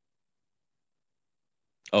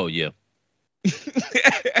 Oh yeah.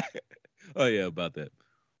 Oh yeah, about that.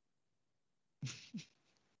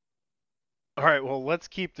 All right, well, let's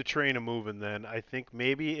keep the train a moving then. I think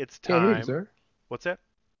maybe it's time. Can't hear you, sir. What's that?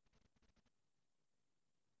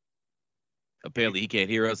 Apparently he can't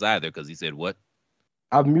hear us either because he said what?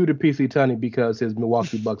 I've muted PC Tunney because his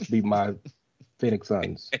Milwaukee Bucks beat my Phoenix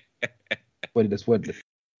Suns. That's what.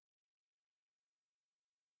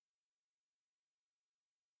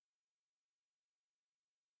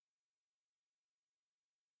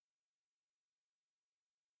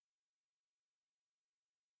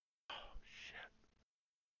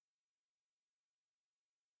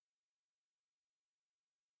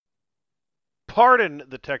 Pardon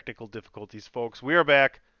the technical difficulties, folks. We are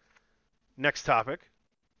back. Next topic.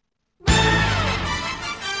 The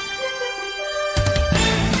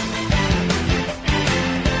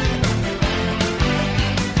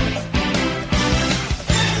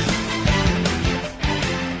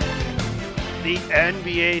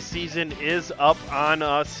NBA season is up on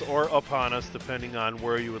us or upon us, depending on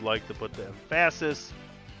where you would like to put the emphasis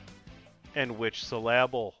and which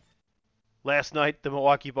syllable. Last night, the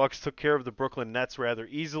Milwaukee Bucks took care of the Brooklyn Nets rather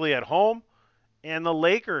easily at home, and the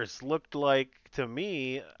Lakers looked like, to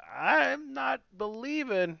me, I'm not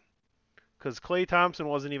believing, because Klay Thompson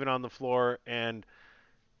wasn't even on the floor, and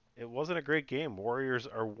it wasn't a great game. Warriors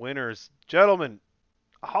are winners. Gentlemen,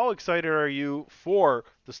 how excited are you for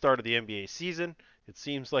the start of the NBA season? It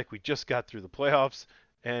seems like we just got through the playoffs,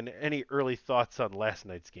 and any early thoughts on last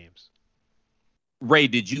night's games? Ray,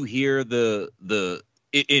 did you hear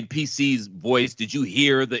in PC's voice, did you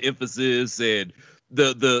hear the emphasis and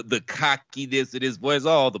the cockiness in his voice?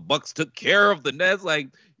 Oh, the Bucks took care of the Nets. Like,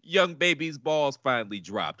 young baby's balls finally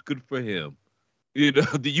dropped. Good for him.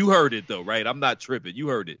 You heard it though, right? I'm not tripping. You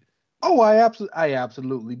heard it. Oh, I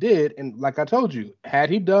absolutely did. And like I told you, had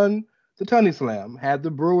he done the Tunney Slam, had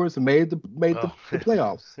the Brewers made the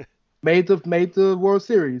playoffs, made the World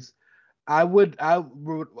Series, I would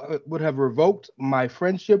have revoked my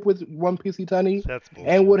friendship with One PC Tunney,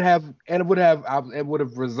 and would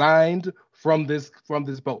have resigned from this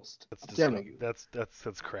post.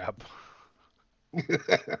 That's crap.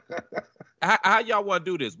 How y'all want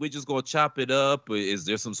to do this? We're just gonna chop it up, or is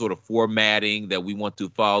there some sort of formatting that we want to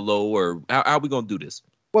follow, or how are we gonna do this?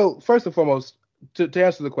 Well, first and foremost, to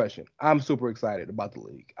answer the question, I'm super excited about the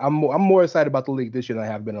league. I'm more excited about the league this year than I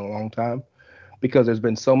have been in a long time, because there's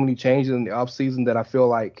been so many changes in the offseason that I feel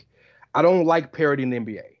like I don't like parity in the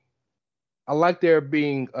NBA. I like there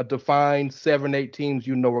being a defined 7-8 teams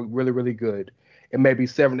are really, really good, and maybe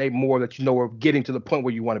 7-8 more that are getting to the point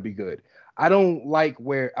where you want to be good. I don't want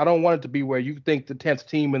it to be where you think the 10th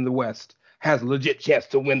team in the West has a legit chance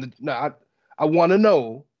to win. I want to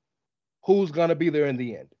know who's going to be there in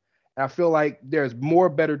the end. And I feel like there's more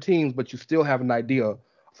better teams, but you still have an idea of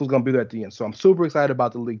who's going to be there at the end. So I'm super excited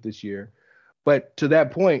about the league this year. But to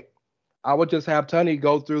that point, I would just have Tunney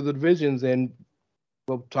go through the divisions and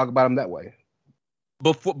we'll talk about them that way.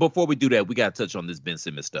 Before we do that, we got to touch on this Ben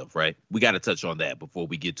Simmons stuff, right? We got to touch on that before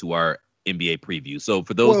we get to our NBA preview. So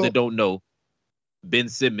for those that don't know, Ben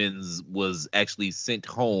Simmons was actually sent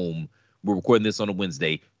home. We're recording this on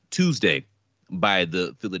a Tuesday, by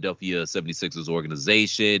the Philadelphia 76ers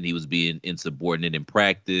organization. He was being insubordinate in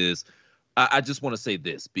practice. I just want to say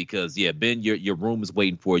this because, yeah, Ben, your room is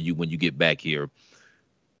waiting for you when you get back here.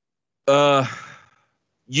 You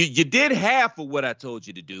did half of what I told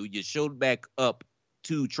you to do. You showed back up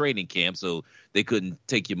to training camp, so they couldn't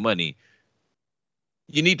take your money.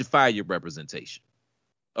 You need to fire your representation.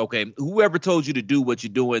 Okay, whoever told you to do what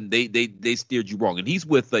you're doing, they steered you wrong. And he's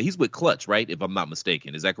with Clutch, right? If I'm not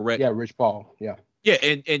mistaken, is that correct? Yeah, Rich Paul. Yeah. Yeah,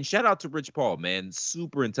 and shout out to Rich Paul, man.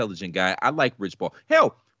 Super intelligent guy. I like Rich Paul.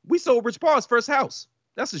 Hell, we sold Rich Paul's first house.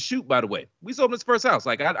 That's a shoot, by the way. We sold him his first house.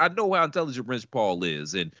 Like, I know how intelligent Rich Paul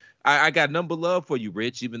is, and I got number love for you,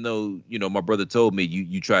 Rich. Even though my brother told me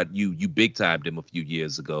you big timed him a few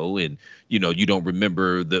years ago, and you don't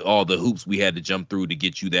remember all the hoops we had to jump through to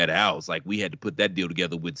get you that house. Like, we had to put that deal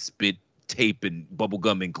together with spit, tape, and bubble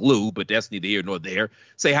gum and glue. But that's neither here nor there.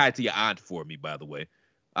 Say hi to your aunt for me, by the way.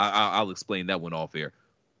 I'll explain that one off air.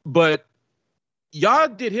 But y'all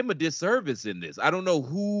did him a disservice in this. I don't know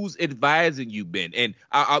who's advising you, Ben. And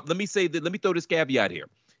let me say that. Let me throw this caveat here.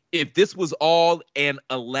 If this was all an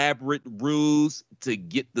elaborate ruse to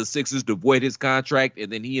get the Sixers to void his contract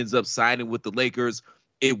and then he ends up signing with the Lakers,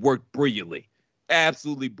 it worked brilliantly.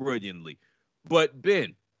 Absolutely brilliantly. But,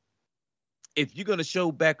 Ben, if you're going to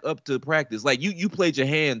show back up to practice, like you played your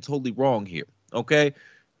hand totally wrong here, okay?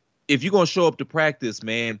 If you're going to show up to practice,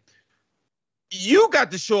 man, you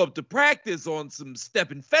got to show up to practice on some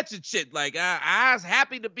step and fetch and shit. Like, I was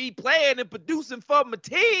happy to be playing and producing for my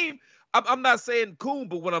team. I'm not saying coon,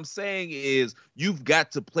 but what I'm saying is you've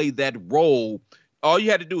got to play that role. All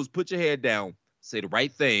you had to do is put your head down, say the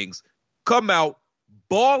right things, come out,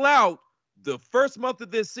 ball out the first month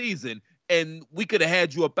of this season, and we could have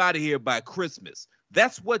had you up out of here by Christmas.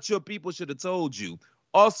 That's what your people should have told you.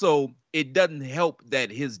 Also, it doesn't help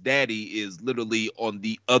that his daddy is literally on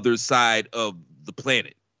the other side of the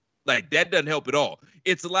planet. Like, that doesn't help at all.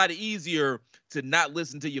 It's a lot easier to not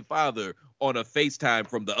listen to your father on a FaceTime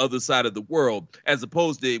from the other side of the world, as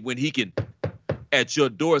opposed to when he can at your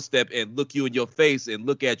doorstep and look you in your face and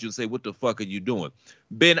look at you and say, what the fuck are you doing?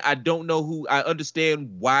 Ben, I don't know I understand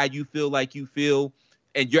why you feel like you feel,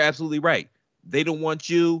 and you're absolutely right. They don't want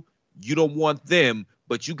you. You don't want them,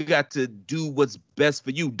 but you got to do what's best for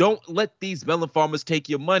you. Don't let these melon farmers take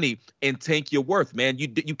your money and tank your worth, man.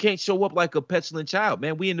 You can't show up like a petulant child,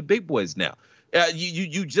 man. We in the big boys now.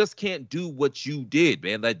 You just can't do what you did,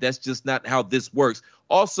 man. Like, that's just not how this works.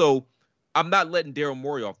 Also, I'm not letting Daryl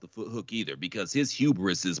Morey off the hook either, because his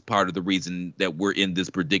hubris is part of the reason that we're in this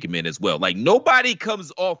predicament as well. Like, nobody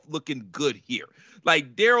comes off looking good here.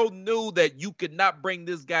 Like, Daryl knew that you could not bring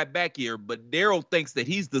this guy back here, but Daryl thinks that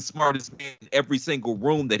he's the smartest man in every single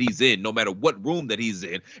room that he's in, no matter what room that he's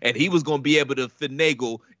in. And he was going to be able to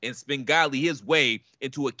finagle and Svengali his way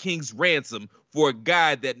into a king's ransom for a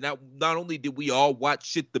guy that not only did we all watch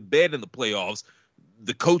shit the bed in the playoffs,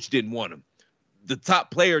 the coach didn't want him. The top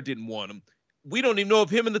player didn't want him. We don't even know if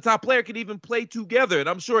him and the top player can even play together. And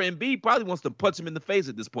I'm sure Embiid probably wants to punch him in the face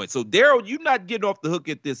at this point. So, Daryl, you're not getting off the hook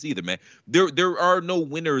at this either, man. There are no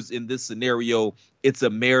winners in this scenario. It's a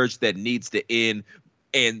marriage that needs to end.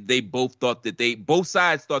 And they both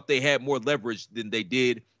sides thought they had more leverage than they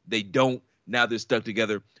did. They don't. Now they're stuck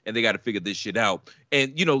together and they got to figure this shit out.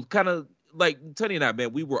 And, kind of like Tony and I,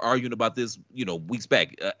 man, we were arguing about this, weeks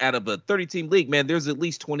back. Out of a 30-team league, man, there's at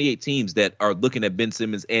least 28 teams that are looking at Ben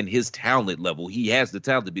Simmons and his talent level. He has the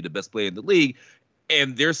talent to be the best player in the league.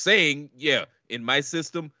 And they're saying, yeah, in my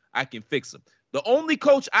system, I can fix him. The only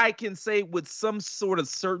coach I can say with some sort of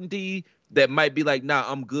certainty that might be like, nah,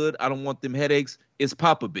 I'm good, I don't want them headaches, is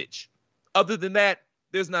Popovich. Other than that,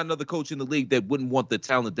 there's not another coach in the league that wouldn't want the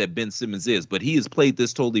talent that Ben Simmons is, but he has played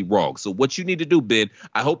this totally wrong. So what you need to do, Ben,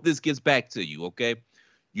 I hope this gets back to you, okay?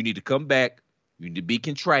 You need to come back. You need to be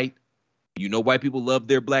contrite. You know white people love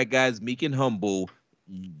their black guys meek and humble.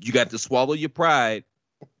 You got to swallow your pride.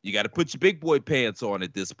 You got to put your big boy pants on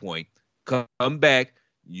at this point. Come back.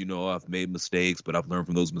 I've made mistakes, but I've learned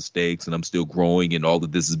from those mistakes, and I'm still growing, and all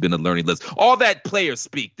of this has been a learning lesson. All that player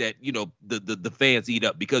speak that, the fans eat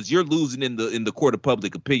up, because you're losing in the court of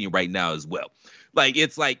public opinion right now as well. Like,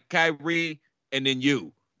 it's like Kyrie and then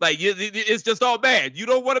you. Like, it's just all bad. You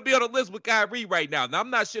don't want to be on a list with Kyrie right now. Now,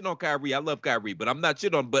 I'm not shitting on Kyrie. I love Kyrie, but I'm not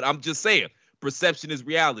shitting on, but I'm just saying, perception is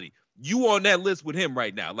reality. You on that list with him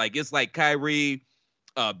right now. Like, it's like Kyrie,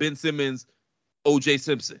 Ben Simmons, O.J.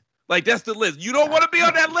 Simpson. Like, that's the list. You don't want to be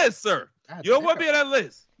on that list, sir. You don't want to be on that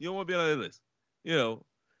list. You don't want to be on that list. you know,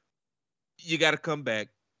 you got to come back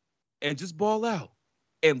and just ball out.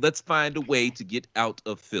 And let's find a way to get out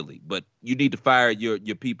of Philly. But you need to fire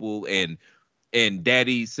your people and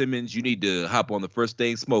Daddy Simmons, you need to hop on the first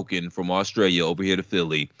thing smoking from Australia over here to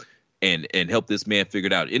Philly and help this man figure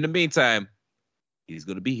it out. In the meantime, he's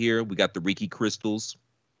going to be here. We got the Reiki crystals.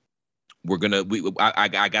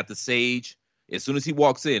 I got the sage. As soon as he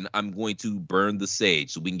walks in, I'm going to burn the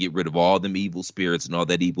sage so we can get rid of all them evil spirits and all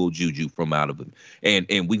that evil juju from out of him.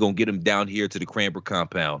 And we're going to get him down here to the Cranbrook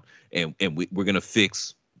compound, and we're going to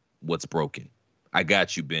fix what's broken. I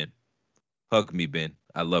got you, Ben. Hug me, Ben.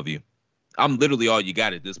 I love you. I'm literally all you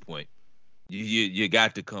got at this point. You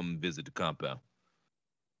got to come visit the compound.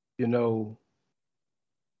 You know,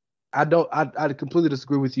 I completely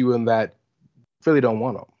disagree with you in that Philly don't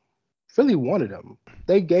want him. Philly wanted him.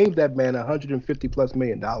 They gave that man $150+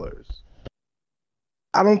 million.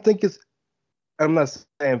 I don't think I'm not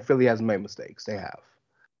saying Philly hasn't made mistakes. They have.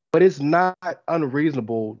 But it's not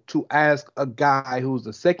unreasonable to ask a guy who's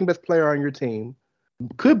the second best player on your team,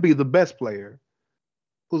 could be the best player,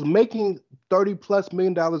 who's making $30+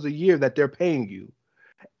 million a year that they're paying you,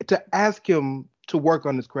 to ask him to work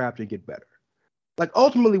on his craft and get better. Like,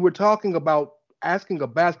 ultimately, we're talking about asking a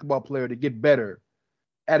basketball player to get better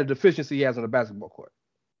at a deficiency he has on the basketball court.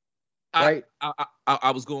 Right?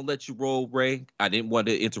 I was going to let you roll, Ray. I didn't want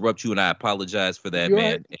to interrupt you, and I apologize for that, You're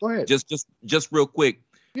man. right. Go ahead. Just real quick.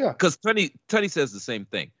 Yeah. Because Tunney says the same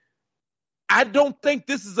thing. I don't think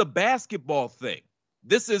this is a basketball thing.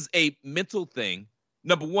 This is a mental thing.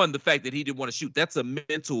 Number one, the fact that he didn't want to shoot, that's a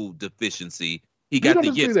mental deficiency. He got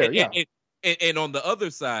the gifts. And on the other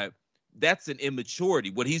side, that's an immaturity.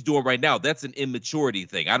 What he's doing right now, that's an immaturity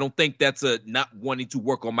thing. I don't think that's a not wanting to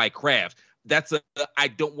work on my craft. That's a I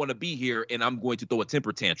don't want to be here and I'm going to throw a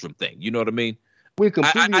temper tantrum thing. You know what I mean? We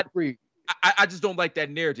completely agree. I just don't like that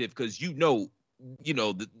narrative because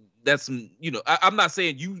that's some, I'm not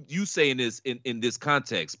saying you saying this in this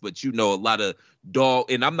context, but a lot of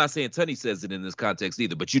dog, and I'm not saying Tunney says it in this context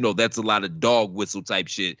either, but that's a lot of dog whistle type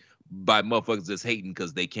shit by motherfuckers that's hating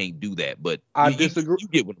because they can't do that. But I disagree. You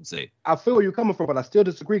get what I'm saying. I feel where you're coming from, but I still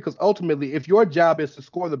disagree because ultimately, if your job is to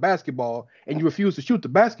score the basketball and you refuse to shoot the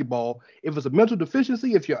basketball, if it's a mental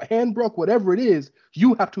deficiency, if your hand broke, whatever it is,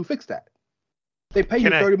 you have to fix that. They pay you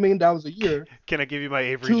 $30 million a year. Can I give you my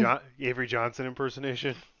Avery Johnson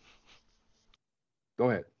impersonation?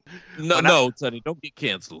 Go ahead. No, Tunney, don't get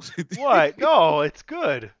canceled. What? No, it's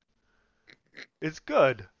good. It's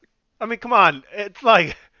good. I mean, come on. It's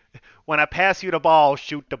like, when I pass you the ball,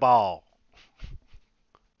 shoot the ball.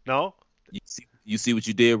 No? You see what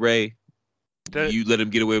you did, Ray? You let him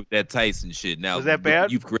get away with that Tyson shit. Now, was that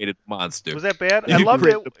bad? You've created a monster. Was that bad? I loved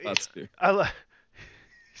it.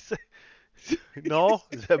 No?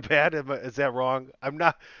 Is that bad? Is that wrong? I'm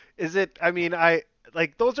not. Is it? I mean,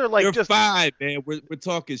 those are like. You're fine, man. We're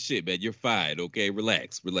talking shit, man. You're fine. Okay,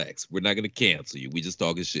 relax. We're not gonna cancel you. We just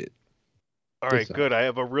talking shit. All right, good. I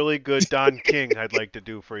have a really good Don King I'd like to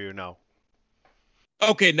do for you now.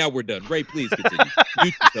 Okay, now we're done. Ray, please continue.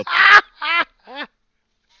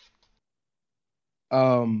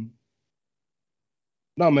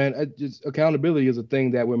 No, man. Just accountability is a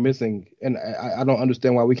thing that we're missing, and I don't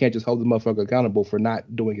understand why we can't just hold the motherfucker accountable for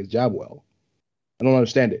not doing his job well. I don't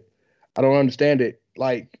understand it.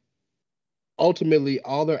 Like, ultimately,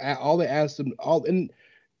 all they asked him, and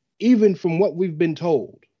even from what we've been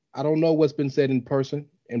told, I don't know what's been said in person,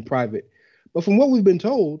 in private, but from what we've been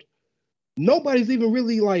told, nobody's even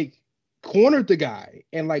really cornered the guy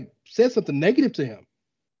and said something negative to him.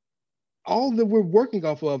 All that we're working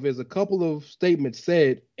off of is a couple of statements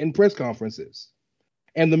said in press conferences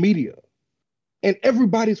and the media, and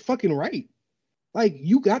everybody's fucking right.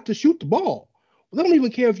 You got to shoot the ball. They don't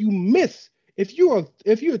even care if you miss. If you're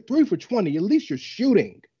 3 for 20, at least you're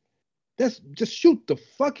shooting. Just shoot the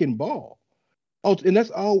fucking ball. Oh, and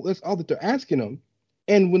that's all that they're asking him.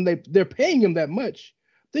 And when they're paying him that much,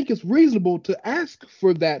 I think it's reasonable to ask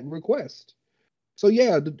for that request. So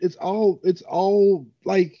yeah, it's all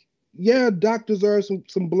Doc deserves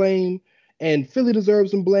some blame, and Philly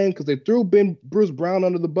deserves some blame because they threw Bruce Brown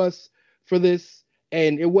under the bus for this,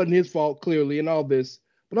 and it wasn't his fault clearly, and all this.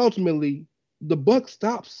 But ultimately, the buck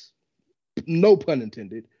stops, no pun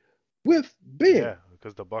intended, with Ben. Yeah,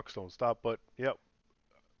 because the Bucks don't stop. But yep.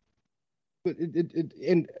 But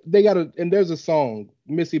and there's a song,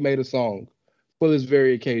 Missy made a song for this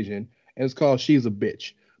very occasion, and it's called "She's a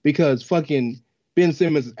Bitch" because fucking Ben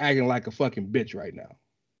Simmons is acting like a fucking bitch right now.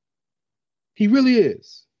 He really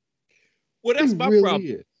is. Well, that's my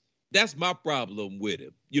problem. That's my problem with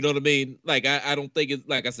him. You know what I mean? I don't think it's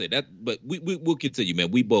like I said that, but we'll continue, man.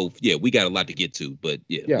 We both, we got a lot to get to, but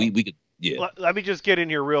we Yeah. Let me just get in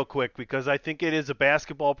here real quick because I think it is a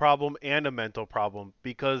basketball problem and a mental problem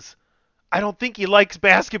because I don't think he likes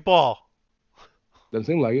basketball. Doesn't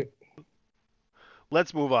seem like it.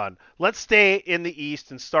 Let's move on. Let's stay in the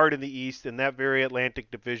East and start in the East in that very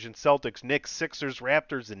Atlantic division. Celtics, Knicks, Sixers,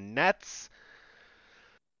 Raptors, and Nets.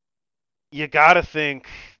 You got to think,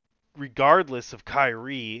 regardless of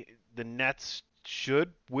Kyrie, the Nets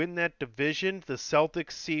should win that division. The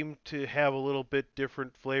Celtics seem to have a little bit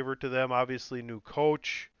different flavor to them. Obviously, new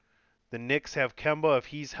coach. The Knicks have Kemba if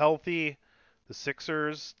he's healthy. The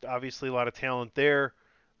Sixers, obviously a lot of talent there.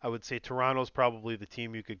 I would say Toronto's probably the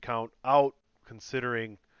team you could count out,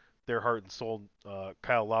 considering their heart and soul.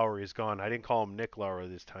 Kyle Lowry is gone. I didn't call him Nick Lowry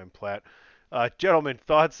this time, Platt. Gentlemen,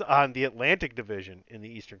 thoughts on the Atlantic Division in the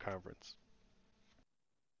Eastern Conference?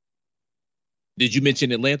 Did you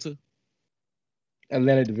mention Atlanta?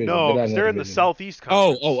 Atlantic Division. No, they're in the Southeast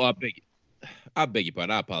Conference. I beg your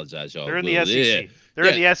pardon. I apologize, y'all. They're in the SEC. They're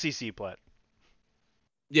in the SEC, Platt.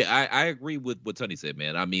 Yeah, I agree with what Tony said,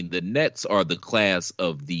 man. I mean, the Nets are the class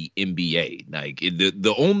of the NBA. Like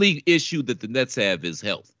the only issue that the Nets have is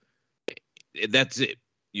health. That's it.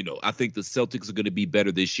 I think the Celtics are going to be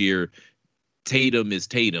better this year. Tatum is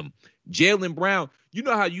Tatum. Jaylen Brown, you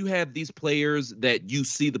know how you have these players that you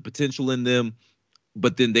see the potential in them,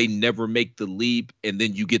 but then they never make the leap, and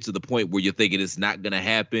then you get to the point where you're thinking it's not going to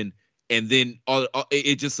happen, and then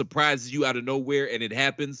it just surprises you out of nowhere, and it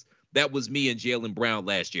happens. That was me and Jaylen Brown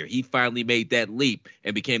last year. He finally made that leap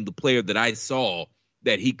and became the player that I saw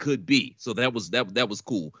that he could be. So that was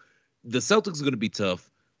cool. The Celtics are going to be tough,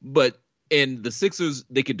 and the Sixers,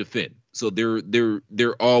 they can defend. So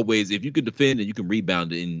they're always, if you can defend and you can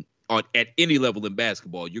rebound at any level in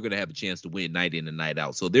basketball, you're going to have a chance to win night in and night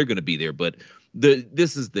out. So they're going to be there. But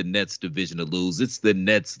this is the Nets division to lose. It's the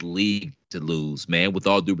Nets league to lose, man. With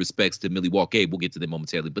all due respects to Milwaukee, we'll get to them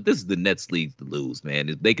momentarily. But this is the Nets league to lose, man.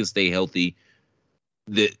 If they can stay healthy,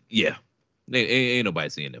 ain't nobody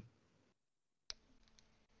seeing them.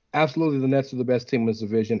 Absolutely, the Nets are the best team in this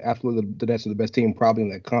division. Absolutely, the Nets are the best team probably in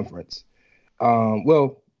that conference.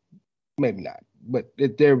 Well, maybe not. But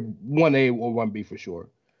they're 1A or 1B for sure.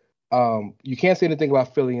 You can't say anything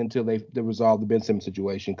about Philly until they resolve the Ben Simmons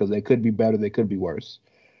situation because they could be better, they could be worse.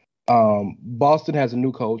 Boston has a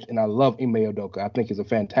new coach, and I love Ime Udoka. I think he's a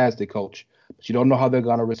fantastic coach, but you don't know how they're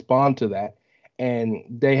going to respond to that. And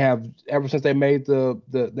they have, ever since they made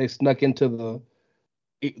they snuck into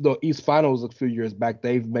the East Finals a few years back,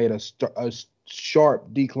 they've made a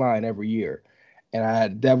sharp decline every year.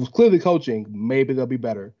 And that was clearly coaching. Maybe they'll be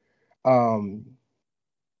better.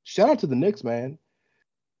 Shout out to the Knicks, man.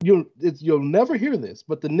 You'll never hear this,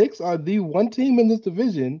 but the Knicks are the one team in this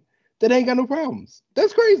division that ain't got no problems.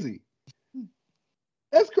 That's crazy.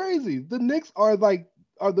 That's crazy. The Knicks are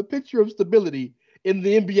the picture of stability in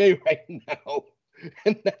the NBA right now,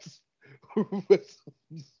 and that's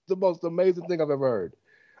the most amazing thing I've ever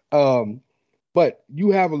heard. But you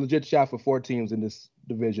have a legit shot for 4 teams in this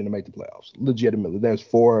division to make the playoffs. Legitimately, there's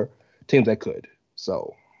 4 teams that could.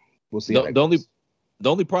 So we'll see. The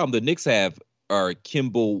only problem the Knicks have are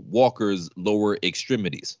Kemba Walker's lower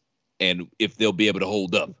extremities, and if they'll be able to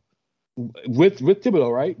hold up with Thibodeau,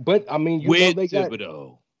 right? But I mean,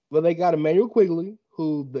 Thibodeau. They got Emmanuel Quigley,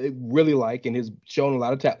 who they really like and has shown a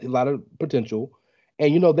lot of potential.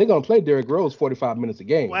 And they're going to play Derrick Rose 45 minutes a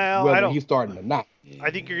game, whether he's starting or not. I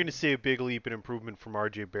think you're going to see a big leap in improvement from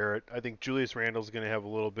R.J. Barrett. I think Julius Randle's going to have a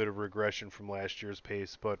little bit of regression from last year's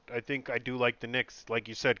pace, but I do like the Knicks. Like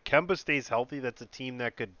you said, Kemba stays healthy. That's a team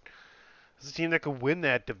that could win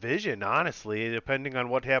that division, honestly, depending on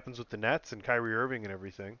what happens with the Nets and Kyrie Irving and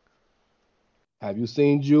everything. Have you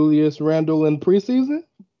seen Julius Randle in preseason?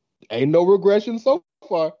 Ain't no regression so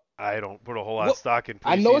far. I don't put a whole lot of stock in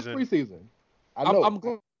preseason. I know it's preseason.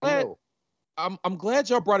 I'm glad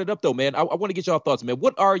y'all brought it up, though, man. I want to get y'all thoughts, man.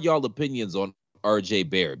 What are y'all opinions on R.J.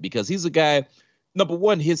 Barrett? Because he's a guy, number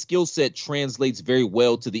one, his skill set translates very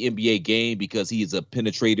well to the NBA game because he is a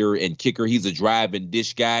penetrator and kicker. He's a drive and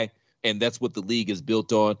dish guy, and that's what the league is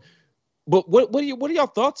built on. But what are y'all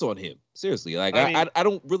thoughts on him? Seriously, I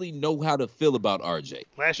don't really know how to feel about RJ.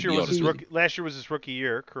 Last year was his rookie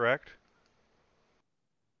year, correct?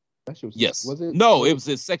 Yes. Was it? No, it was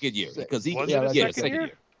his second year because he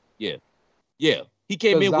second year. Yeah. He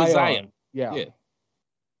came in with Zion. Yeah.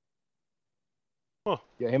 Huh.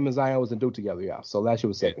 Yeah, him and Zion was in Duke together. Yeah, so last year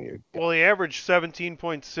was second year. Well, he averaged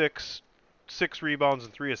 17.6, 6 rebounds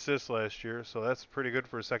and 3 assists last year, so that's pretty good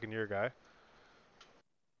for a second-year guy.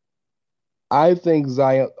 I think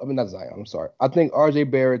I think R.J.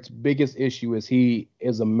 Barrett's biggest issue is he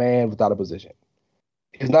is a man without a position.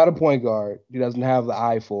 He's not a point guard. He doesn't have the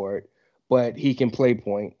eye for it, but he can play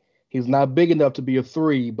point. He's not big enough to be a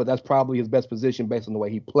 3, but that's probably his best position based on the way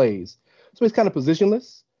he plays. So he's kind of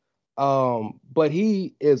positionless, but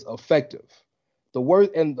he is effective. The word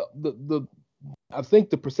and the I think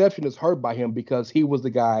the perception is hurt by him because he was the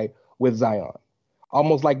guy with Zion,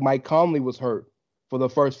 almost like Mike Conley was hurt for the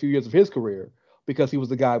first few years of his career because he was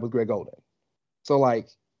the guy with Greg Oden. So like,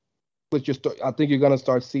 I think you're gonna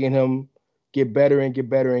start seeing him get better and get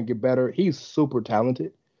better and get better. He's super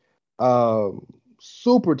talented,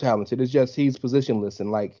 super talented. It's just he's positionless,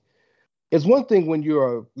 and like, it's one thing when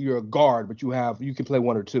you're a guard, but you can play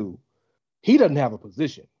 1 or 2. He doesn't have a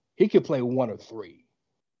position. He could play 1 or 3,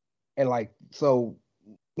 and like, so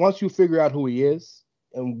once you figure out who he is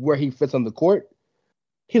and where he fits on the court,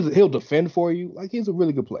 he'll defend for you. Like, he's a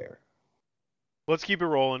really good player. Let's keep it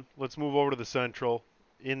rolling. Let's move over to the Central.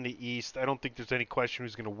 In the East, I don't think there's any question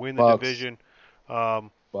who's going to win the division.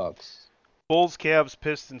 Bucks. Bulls, Cavs,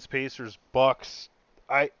 Pistons, Pacers, Bucks.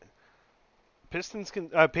 Pacers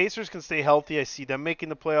can stay healthy. I see them making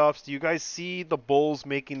the playoffs. Do you guys see the Bulls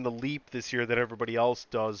making the leap this year that everybody else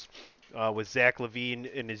does, with Zach LaVine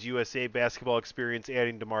and his USA basketball experience,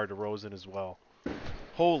 adding DeMar DeRozan as well?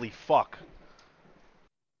 Holy fuck.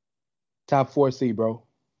 Top 4 seed, bro.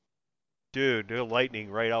 Dude, they're lightning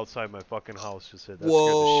right outside my fucking house. Just said that Whoa.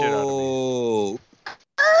 scared the shit out of me.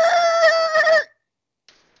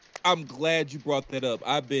 I'm glad you brought that up.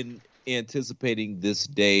 I've been anticipating this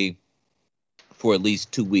day for at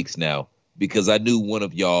least 2 weeks now because I knew one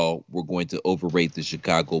of y'all were going to overrate the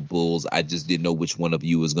Chicago Bulls. I just didn't know which one of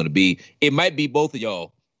you was going to be. It might be both of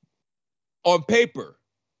y'all. On paper,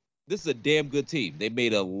 this is a damn good team. They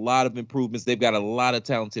made a lot of improvements. They've got a lot of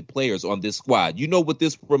talented players on this squad. You know what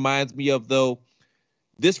this reminds me of, though?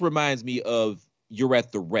 This reminds me of you're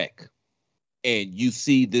at the Rec, and you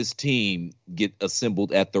see this team get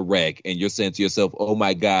assembled at the Rec, and you're saying to yourself, oh,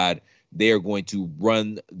 my God, they are going to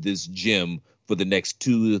run this gym for the next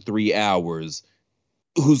 2 to 3 hours.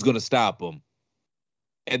 Who's going to stop them?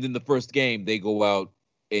 And then the first game, they go out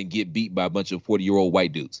and get beat by a bunch of 40-year-old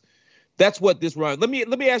white dudes. That's what this run. Let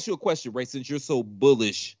me ask you a question, Ray, since you're so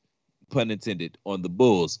bullish, pun intended, on the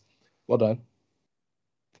Bulls. Well done.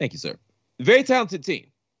 Thank you, sir. Very talented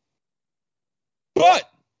team. But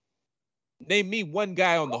name me one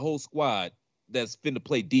guy on the whole squad that's finna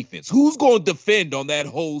play defense. Who's going to defend on that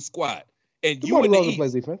whole squad? And DeMar DeRozan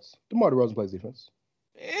plays defense. DeMar DeRozan plays defense.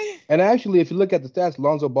 And actually, if you look at the stats,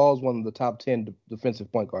 Lonzo Ball is one of the top 10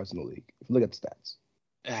 defensive point guards in the league. If you look at the stats.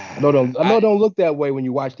 I know don't look that way when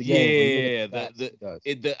you watch the game.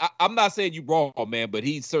 Yeah, I'm not saying you wrong, man, but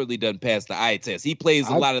he certainly doesn't pass the eye test. He plays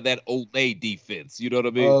a lot of that Olay defense. You know what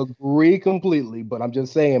I mean? Agree completely, but I'm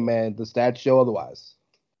just saying, man, the stats show otherwise.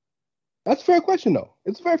 That's a fair question, though.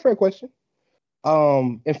 It's a very fair question.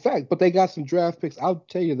 In fact, but they got some draft picks. I'll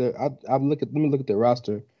tell you that. Let me look at their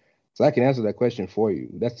roster, so I can answer that question for you.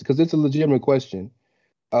 That's because it's a legitimate question.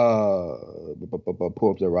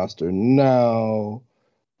 Pull up their roster now.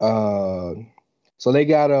 So they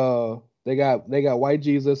got White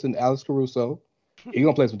Jesus and Alex Caruso. He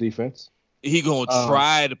gonna play some defense. He gonna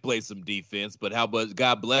try to play some defense, but how much?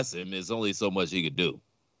 God bless him. There's only so much he could do.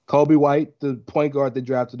 Kobe White, the point guard they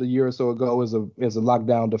drafted a year or so ago, is a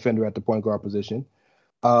lockdown defender at the point guard position.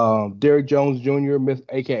 Derrick Jones Jr.,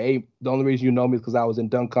 aka the only reason you know me is because I was in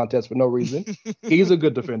dunk contest for no reason. He's a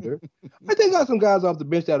good defender. But they got some guys off the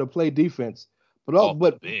bench that'll play defense.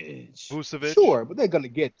 Vucevic. Sure, but they're gonna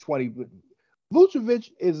get 20. Vucevic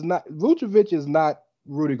is not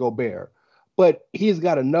Rudy Gobert, but he's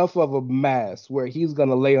got enough of a mass where he's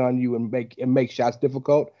gonna lay on you and make shots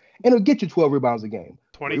difficult, and it'll get you 12 rebounds a game.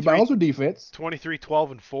 23 rebounds or defense. 23,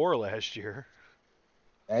 12, and 4 last year.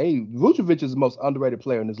 Hey, Vucevic is the most underrated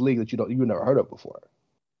player in this league that you never heard of before.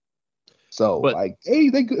 So they're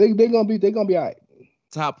gonna be all right.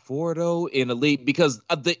 Top 4 though in the league because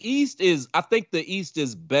I think the East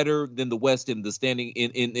is better than the West in the standing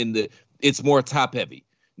in the it's more top heavy.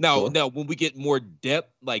 Now when we get more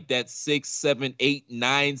depth like that 6, 7, 8,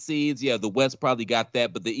 9 seeds, yeah, the West probably got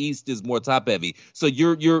that, but the East is more top heavy. So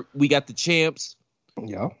we got the champs.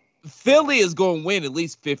 Yeah. Philly is going to win at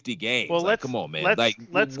least 50 games. Well, come on, man.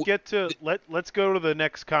 Let's go to the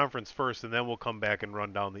next conference first, and then we'll come back and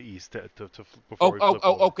run down the East before we flip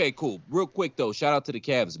over. Okay, cool. Real quick though, shout out to the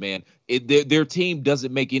Cavs, man. Their team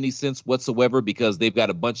doesn't make any sense whatsoever because they've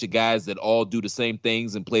got a bunch of guys that all do the same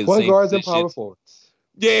things and play the same guards positions. And power forwards.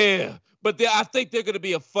 Yeah, but I think they're going to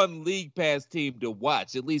be a fun league pass team to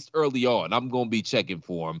watch at least early on. I'm going to be checking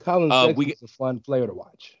for them. Colin Sexton's a fun player to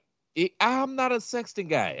watch. I'm not a Sexton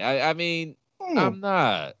guy. I'm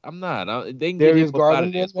not. They can Darius get him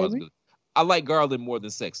Garland, maybe? I like Garland more than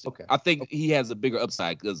Sexton. Okay. I think he has a bigger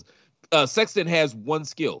upside because Sexton has one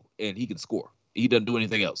skill, and he can score. He doesn't do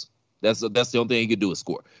anything else. That's the only thing he can do is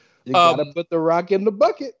score. You gotta put the rock in the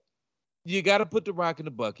bucket. You got to put the rock in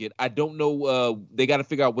the bucket. I don't know. They got to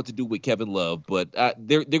figure out what to do with Kevin Love, but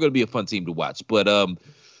they're going to be a fun team to watch. But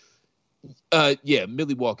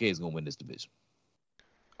Milwaukee is going to win this division.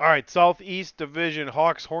 All right, Southeast Division: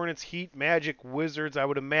 Hawks, Hornets, Heat, Magic, Wizards. I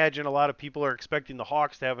would imagine a lot of people are expecting the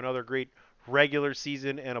Hawks to have another great regular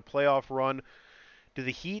season and a playoff run. Do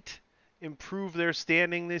the Heat improve their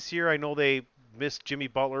standing this year? I know they missed Jimmy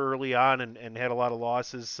Butler early on and had a lot of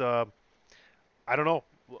losses. I don't know.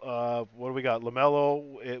 What do we got?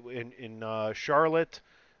 LaMelo in Charlotte.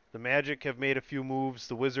 The Magic have made a few moves.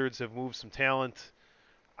 The Wizards have moved some talent.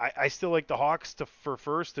 I still like the Hawks for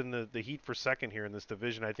first and the Heat for second here in this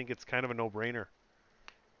division. I think it's kind of a no-brainer.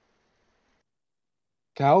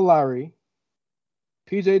 Kyle Lowry,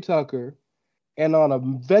 PJ Tucker, and on a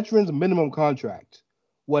veteran's minimum contract,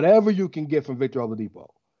 whatever you can get from Victor Oladipo.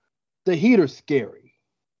 The Heat are scary.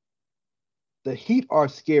 The Heat are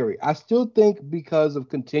scary. I still think because of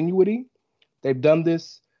continuity, they've done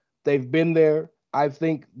this. They've been there. I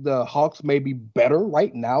think the Hawks may be better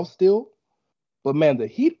right now still. But, man, the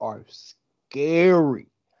Heat are scary.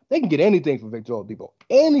 They can get anything from Victor Oladipo.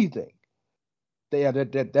 Anything.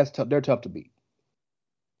 That's tough. They're tough to beat.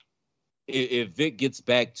 If Vic gets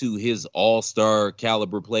back to his all-star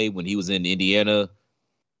caliber play when he was in Indiana,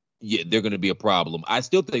 yeah, they're going to be a problem. I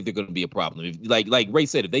still think they're going to be a problem. If, like Ray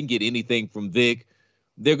said, if they can get anything from Vic,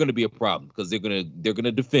 they're going to be a problem because they're going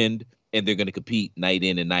to defend and they're going to compete night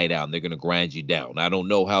in and night out, and they're going to grind you down. I don't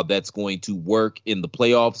know how that's going to work in the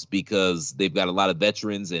playoffs because they've got a lot of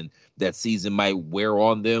veterans, and that season might wear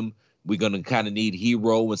on them. We're going to kind of need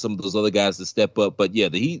Hero and some of those other guys to step up. But, yeah,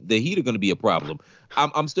 the Heat are going to be a problem.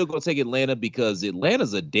 I'm still going to take Atlanta because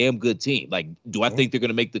Atlanta's a damn good team. Like, do I think they're going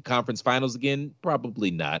to make the conference finals again?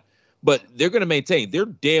 Probably not. But they're going to maintain. They're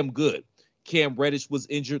damn good. Cam Reddish was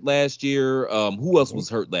injured last year. Who else was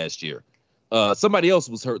hurt last year? Somebody else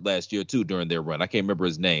was hurt last year, too, during their run. I can't remember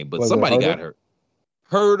his name, but somebody got hurt.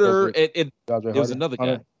 Herder, and there was another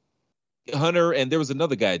guy. Hunter, and there was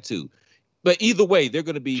another guy, too. But either way, they're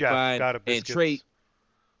going to be fine. And Trey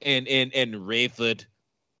and Rayford,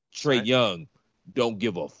 Trae Young, don't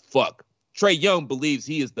give a fuck. Trae Young believes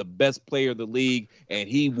he is the best player in the league, and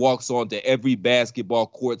he walks onto every basketball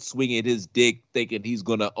court swinging his dick, thinking he's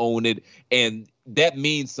going to own it. And that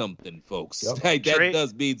means something, folks. Yep. Like, that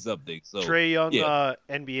does mean something. So Trae Young, yeah.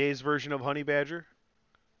 NBA's version of Honey Badger.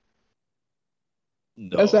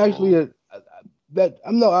 No. That's actually the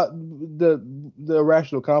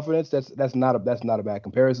irrational confidence. That's not a bad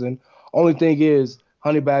comparison. Only thing is,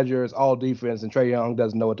 Honey Badger is all defense, and Trae Young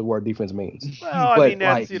doesn't know what the word defense means. Well, I mean,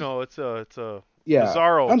 that's, it's a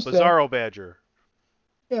bizarro Badger.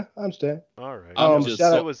 Yeah, I understand. All right.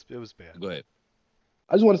 It was bad. Go ahead.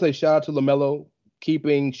 I just want to say shout out to LaMelo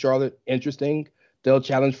keeping Charlotte interesting. They'll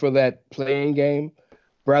challenge for that playing game.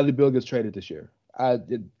 Bradley Beal gets traded this year.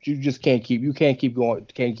 You just can't keep going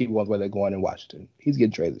the way they're going in Washington. He's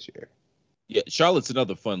getting traded this year. Yeah, Charlotte's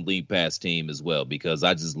another fun league pass team as well because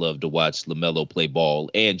I just love to watch LaMelo play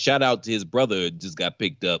ball. And shout out to his brother just got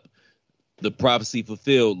picked up. The prophecy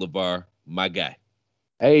fulfilled, LeVar, my guy.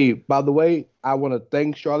 Hey, by the way, I want to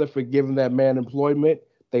thank Charlotte for giving that man employment.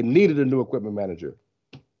 They needed a new equipment manager.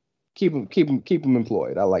 Keep him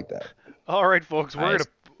employed. I like that. All right, folks, we're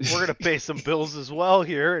gonna pay some bills as well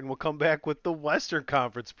here, and we'll come back with the Western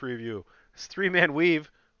Conference preview. It's Three-Man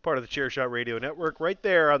Weave, part of the Chairshot Radio Network, right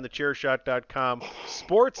there on the Chairshot.com.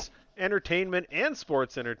 Sports, entertainment, and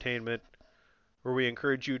sports entertainment, where we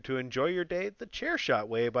encourage you to enjoy your day the Chairshot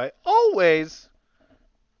way by always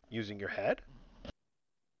using your head.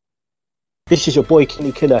 This is your boy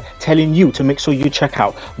Kenny Killer telling you to make sure you check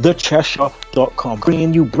out thechairshot.com,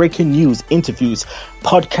 bringing you breaking news, interviews,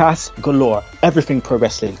 podcasts galore, everything pro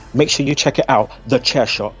wrestling. Make sure you check it out,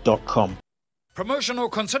 thechairshot.com. Promotional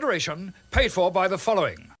consideration paid for by the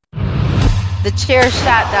following.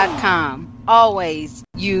 Thechairshot.com. Always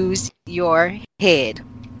use your head.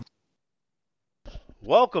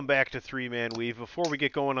 Welcome back to Three-Man Weave. Before we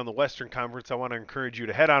get going on the Western Conference, I want to encourage you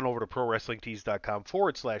to head on over to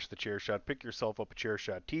ProWrestlingTees.com/thechairshot. Pick yourself up a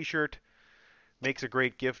Chairshot t-shirt. Makes a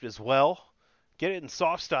great gift as well. Get it in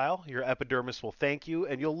soft style. Your epidermis will thank you,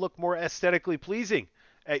 and you'll look more aesthetically pleasing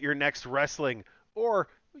at your next wrestling or,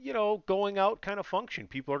 going out kind of function.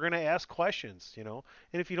 People are going to ask questions, and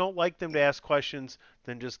if you don't like them to ask questions,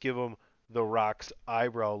 then just give them The Rock's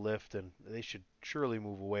eyebrow lift, and they should surely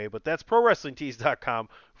move away. But that's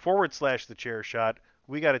ProWrestlingTees.com/thechairshot.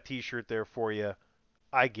 We got a t-shirt there for you.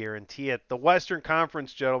 I guarantee it. The Western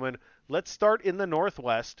Conference, gentlemen. Let's start in the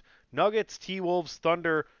Northwest. Nuggets, T-Wolves,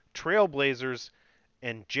 Thunder, Trailblazers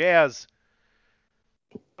and Jazz,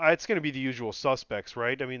 it's going to be the usual suspects,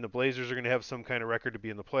 right? I mean, the Blazers are going to have some kind of record to be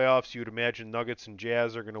in the playoffs. You would imagine Nuggets and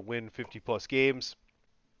Jazz are going to win 50-plus games.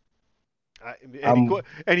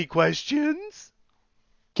 Any questions?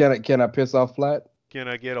 Can I piss off Flat? Can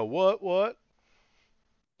I get a what? What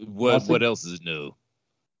else is new?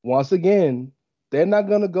 Once again, they're not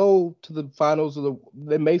going to go to the finals.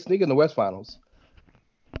 They may sneak in the West Finals.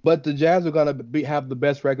 But the Jazz are going to have the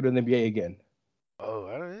best record in the NBA again. Oh,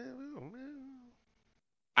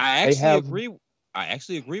 I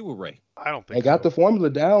actually agree with Ray. I don't think they got the formula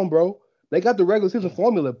down, bro. They got the regular season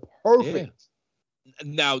formula perfect. Yeah.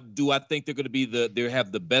 Now, do I think they're going to be they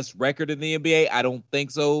have the best record in the NBA? I don't think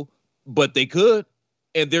so, but they could.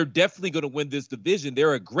 And they're definitely going to win this division.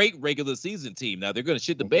 They're a great regular season team. Now, they're going to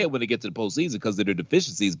shit the bed when they get to the postseason because of their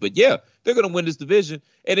deficiencies. But, yeah, they're going to win this division,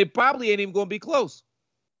 and it probably ain't even going to be close.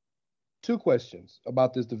 2 questions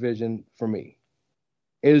about this division for me.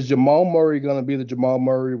 Is Jamal Murray going to be the Jamal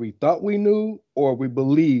Murray we thought we knew or we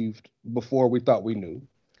believed before we thought we knew?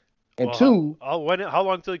 And well, 2... how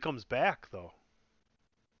long until he comes back, though?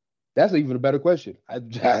 That's even a better question. I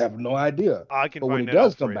have no idea. I can but find when he that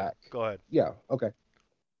does out for come you. back. Go ahead. Yeah, okay.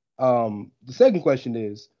 The second question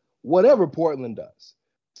is, whatever Portland does,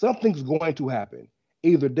 something's going to happen.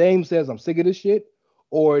 Either Dame says, I'm sick of this shit,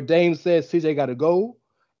 or Dame says, CJ got to go.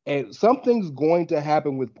 And something's going to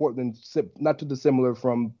happen with Portland, not too dissimilar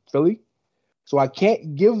from Philly. So I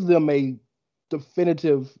can't give them a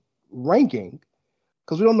definitive ranking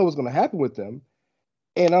because we don't know what's going to happen with them.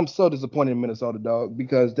 And I'm so disappointed in Minnesota, dog,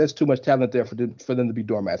 because there's too much talent there for them to be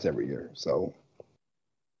doormats every year. So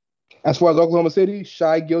as far as Oklahoma City,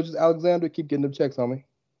 Shai Gilgeous-Alexander, keep getting them checks, homie.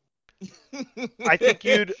 I think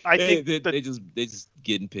they just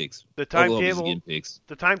getting picks. The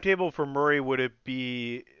timetable for Murray, would it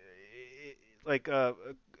be like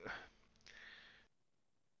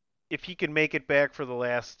if he can make it back for the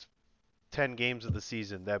last 10 games of the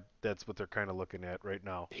season? That's what they're kind of looking at right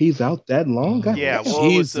now. He's out that long? Yeah. Well,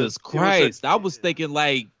 Jesus Christ! I was thinking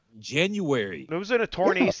like January. It was in a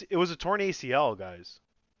torn It was a torn ACL, guys.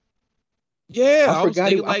 Yeah, I forgot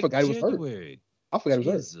he was hurt. I forgot he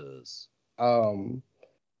was hurt.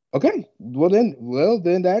 Okay. Well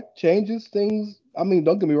then that changes things. I mean,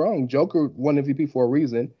 don't get me wrong. Joker won MVP for a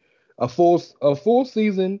reason. A full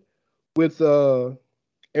season with Aaron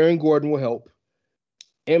Gordon will help.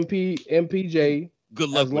 MPJ. Good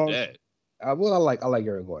luck with that. I like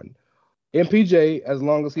Aaron Gordon. MPJ, as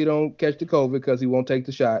long as he don't catch the COVID because he won't take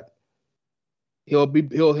the shot,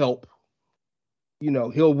 he'll help. You know,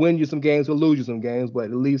 he'll win you some games, he'll lose you some games, but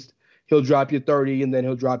at least he'll drop you 30 and then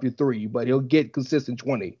he'll drop you 3, but he'll get consistent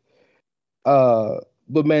 20. But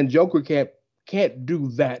man, Joker can't do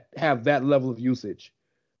that, have that level of usage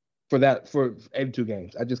for 82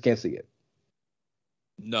 games. I just can't see it.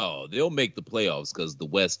 No, they'll make the playoffs because the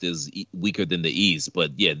West is weaker than the East.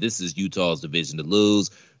 But yeah, this is Utah's division to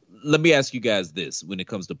lose. Let me ask you guys this: when it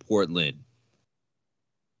comes to Portland,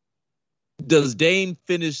 does Dame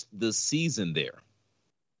finish the season there?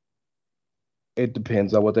 It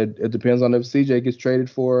depends on it depends on if CJ gets traded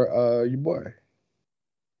for your boy.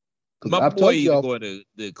 My boy either going to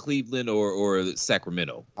the Cleveland or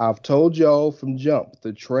Sacramento. I've told y'all from jump,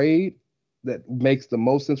 the trade that makes the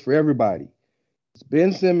most sense for everybody. It's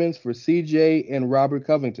Ben Simmons for CJ and Robert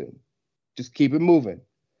Covington. Just keep it moving.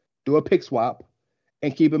 Do a pick swap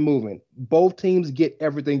and keep it moving. Both teams get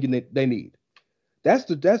everything they need. That's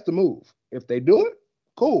the move. If they do it,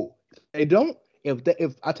 cool. If they don't,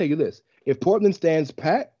 if I tell you this, if Portland stands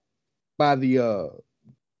pat by the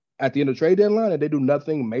at the end of the trade deadline and they do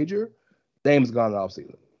nothing major, Dame's gone off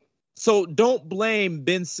season. So don't blame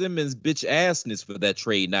Ben Simmons' bitch assness for that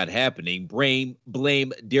trade not happening. Blame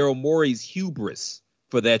Daryl Morey's hubris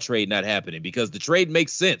for that trade not happening because the trade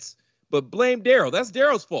makes sense. But blame Daryl. That's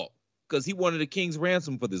Daryl's fault because he wanted a king's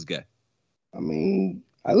ransom for this guy. I mean,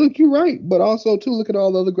 you're right, but also too, look at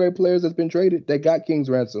all the other great players that's been traded that got king's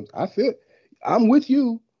ransoms. I'm with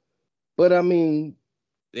you, but I mean,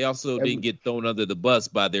 they also didn't get thrown under the bus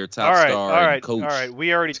by their top star and coach. All right.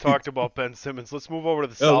 We already talked about Ben Simmons. Let's move over to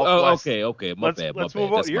the Southwest. Okay. My bad. Let's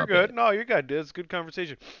move over. You're good. No, you're good. It's a good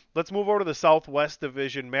conversation. Let's move over to the Southwest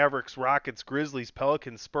Division. Mavericks, Rockets, Grizzlies,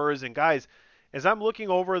 Pelicans, Spurs, and guys, as I'm looking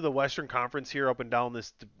over the Western Conference here up and down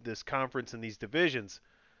this conference and these divisions,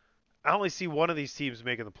 I only see one of these teams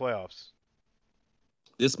making the playoffs.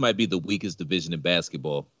 This might be the weakest division in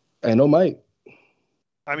basketball. I know, Mike.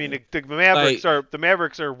 I mean, the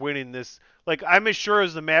Mavericks are winning this. Like, I'm as sure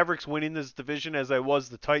as the Mavericks winning this division as I was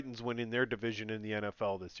the Titans winning their division in the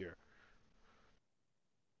NFL this year.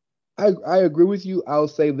 I agree with you. I'll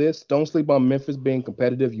say this: don't sleep on Memphis being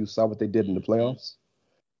competitive. You saw what they did in the playoffs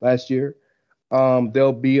last year.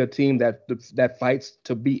 There'll be a team that fights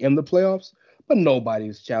to be in the playoffs, but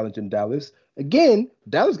nobody's challenging Dallas. Again,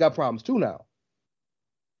 Dallas got problems too now.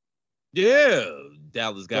 Yeah,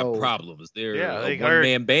 Dallas got problems. They're they a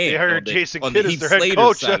one-man band. They hired Jason on Kidd the as their Heath head Slater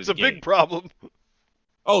coach. side of That's the a big game. problem.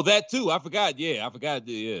 Oh, that too. I forgot. Yeah,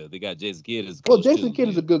 they got Jason Kidd as Well, coach Jason too. Kidd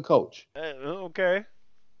is a good coach. Okay.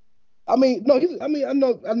 I mean, no,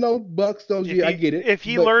 I know Bucks. Those years, I get it. If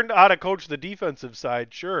he but learned how to coach the defensive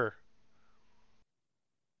side, sure.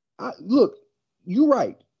 look, you're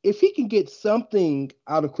right. If he can get something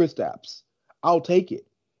out of Kristaps, I'll take it.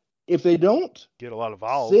 If they don't, get a lot of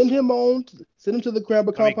vowels. Send him to the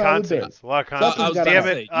Crabber compound bench. A lot of consonants. Damn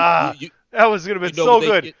it! That was gonna have been know so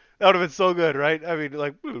good. That would have been so good, right? I mean,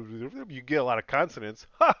 like you get a lot of consonants.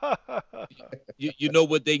 you know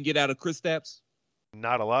what they can get out of Kristaps?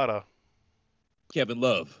 Not a lot of. Kevin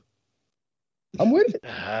Love. I'm with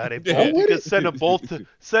it. You could send them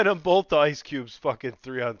both to Ice Cube's fucking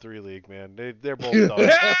 3-on-3 league, man. They're both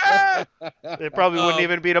dogs. They probably wouldn't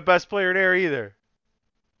even be the best player in there either.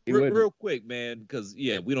 Real quick, man, because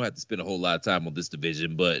we don't have to spend a whole lot of time on this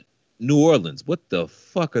division, but New Orleans, what the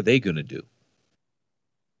fuck are they gonna do?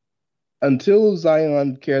 Until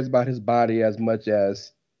Zion cares about his body as much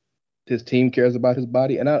as his team cares about his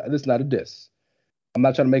body, and this is not a diss. I'm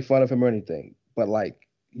not trying to make fun of him or anything, but like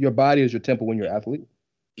your body is your temple when you're an athlete.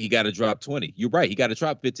 He got to drop 20. You're right. He got to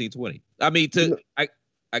drop 15, 20. I mean, I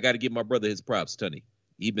got to give my brother his props, Tony.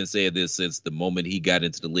 He's been saying this since the moment he got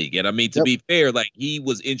into the league. And I mean, to be fair, like he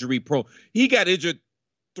was injury prone. He got injured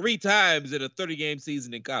 3 times in a 30-game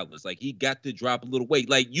season in college. Like he got to drop a little weight.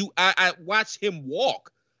 Like I watch him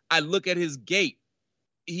walk. I look at his gait.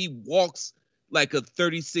 He walks like a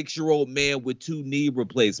 36-year-old man with 2 knee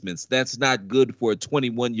replacements. That's not good for a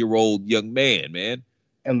 21-year-old young man.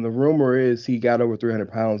 And the rumor is he got over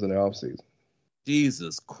 300 pounds in the offseason.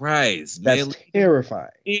 Jesus Christ, man. That's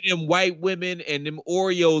terrifying. Leave them white women and them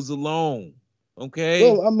Oreos alone, okay?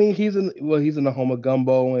 Well, I mean, he's in the home of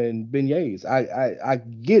gumbo and beignets. I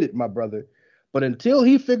get it, my brother. But until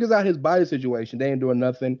he figures out his body situation, they ain't doing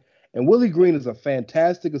nothing. And Willie Green is a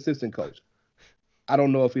fantastic assistant coach. I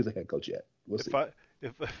don't know if he's a head coach yet. We'll see.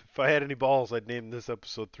 If I had any balls, I'd name this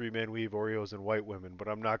episode 3-Man Weave, Oreos, and White Women, but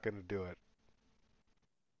I'm not going to do it.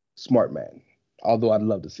 Smart man. Although I'd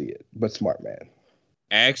love to see it, but smart man.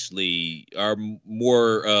 Actually, our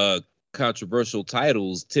more controversial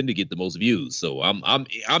titles tend to get the most views, so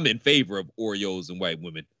I'm in favor of Oreos and White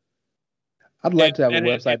Women. I'd like to have a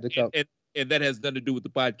website to come. And that has nothing to do with the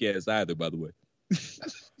podcast either, by the way.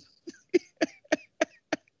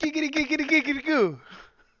 Giggity goo.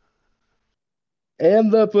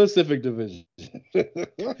 And the Pacific Division.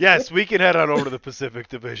 Yes, we can head on over to the Pacific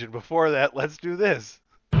Division. Before that, let's do this.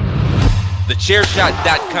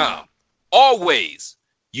 TheChairShot.com. Always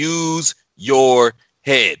use your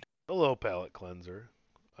head. Hello, palate cleanser.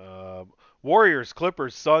 Warriors,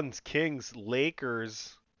 Clippers, Suns, Kings,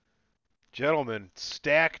 Lakers. Gentlemen,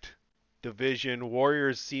 stacked division.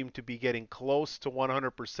 Warriors seem to be getting close to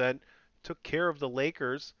 100%. Took care of the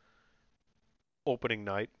Lakers opening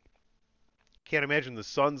night. Can't imagine the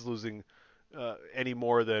Suns losing any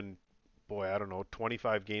more than,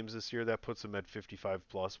 25 games this year. That puts them at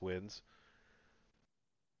 55-plus wins.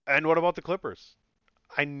 And what about the Clippers?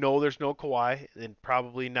 I know there's no Kawhi, and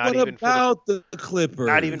probably not even for the Clippers.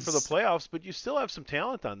 Not even for the playoffs, but you still have some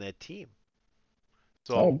talent on that team.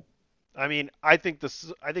 So, I mean, I think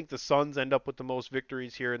the Suns end up with the most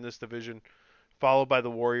victories here in this division, followed by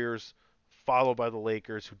the Warriors, followed by the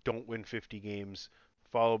Lakers, who don't win 50 games,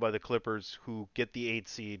 followed by the Clippers, who get the 8th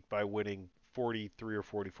seed by winning 43 or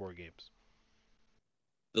 44 games.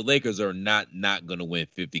 The Lakers are not going to win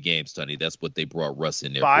 50 games, Tony. That's what they brought Russ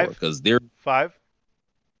in there 5? for. Because they're 5.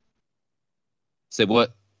 Say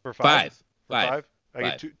what? For 5. 5. I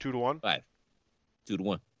get 2 to 1. 5. 2 to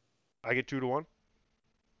 1. I get 2 to 1.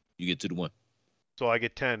 You get 2 to 1. So I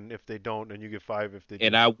get 10 if they don't, and you get 5 if they do.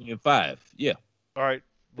 And I win 5. Yeah. All right.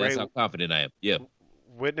 That's Ray, how confident I am. Yeah.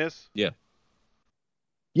 Witness? Yeah.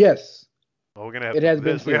 Yes. Oh, we're gonna have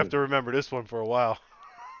we have to remember this one for a while.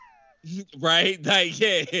 Right? Like,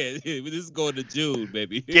 yeah. This is going to June,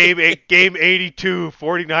 baby. Game 82,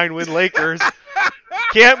 49 win Lakers.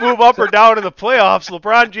 Can't move up or down in the playoffs.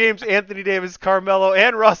 LeBron James, Anthony Davis, Carmelo,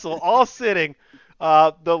 and Russell all sitting.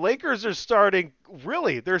 The Lakers are starting.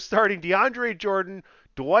 They're starting DeAndre Jordan,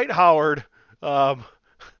 Dwight Howard, all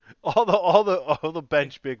the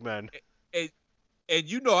bench big men. And I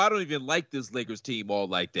don't even like this Lakers team all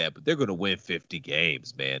like that, but they're going to win 50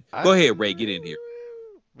 games, man. Go ahead, Ray, get in here.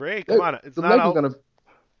 Ray, come on. It's the not Lakers out. gonna.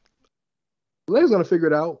 The Lakers going to figure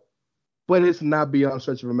it out, but it's not beyond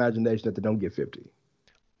stretch of imagination that they don't get 50.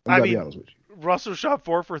 I'm be honest with you. Russell shot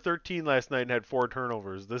 4 for 13 last night and had 4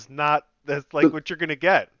 turnovers. That's like what you're going to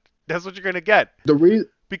get. That's what you're going to get.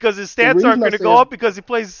 Because his stats aren't going to go up because he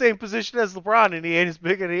plays the same position as LeBron and he ain't as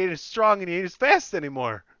big and he ain't as strong and he ain't as fast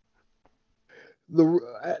anymore.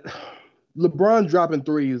 LeBron dropping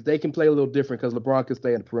threes, they can play a little different because LeBron can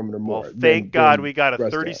stay in the perimeter more. Well, thank God we got a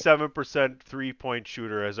 37% three-point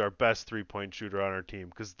shooter as our best three-point shooter on our team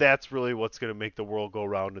because that's really what's going to make the world go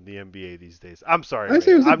round in the NBA these days. I'm sorry. I'm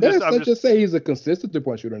just say he's a consistent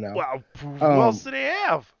three-point shooter now. Wow, who else do they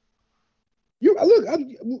have?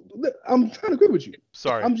 I'm trying to agree with you.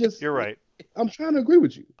 Sorry, you're right. I'm trying to agree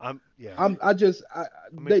with you.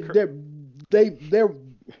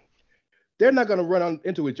 They're not going to run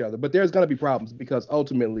into each other, but there's going to be problems because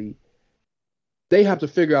ultimately they have to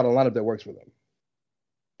figure out a lineup that works for them.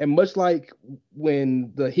 And much like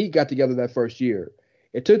when the Heat got together that first year,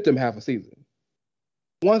 it took them half a season.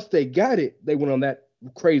 Once they got it, they went on that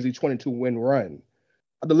crazy 22-win run.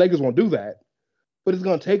 The Lakers won't do that, but it's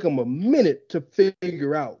going to take them a minute to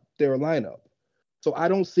figure out their lineup. So I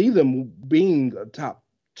don't see them being a top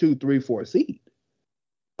 2, 3, 4 seed.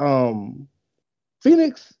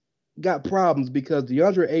 Phoenix got problems because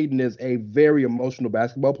DeAndre Ayton is a very emotional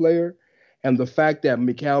basketball player, and the fact that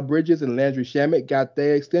Mikal Bridges and Landry Shamet got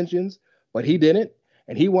their extensions, but he didn't,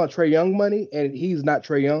 and he wants Trae Young money, and he's not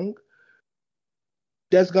Trae Young,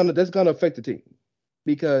 that's gonna affect the team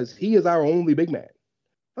because he is our only big man.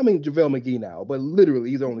 I mean JaVale McGee now, but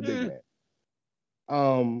literally he's the only big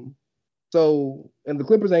man. So and the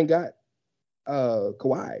Clippers ain't got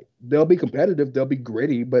Kawhi. They'll be competitive, they'll be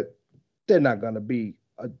gritty, but they're not gonna be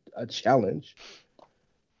a challenge.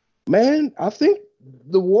 Man, I think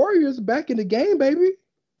the Warriors back in the game, baby.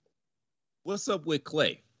 What's up with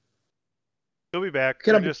Clay? He'll be back.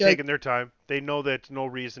 They're just taking their time. They know that no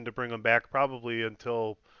reason to bring him back probably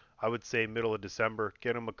until, I would say, middle of December.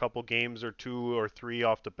 Get him a couple games or 2 or 3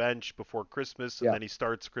 off the bench before Christmas, and then he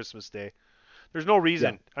starts Christmas Day. There's no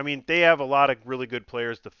reason. Yeah. I mean, they have a lot of really good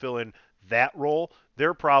players to fill in that role.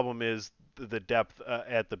 Their problem is the depth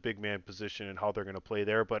at the big man position and how they're going to play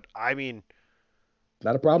there. But, I mean...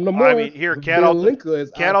 Not a problem no more. I mean, here, cat out the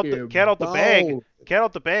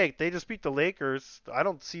bag. They just beat the Lakers. I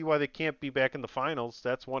don't see why they can't be back in the finals.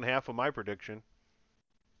 That's one half of my prediction.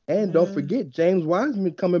 And don't forget, James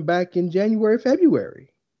Wiseman coming back in January,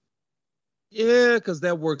 February. Yeah, because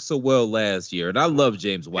that worked so well last year. And I love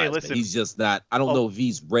James Wiseman. Listen, he's just not, I don't know if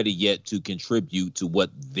he's ready yet to contribute to what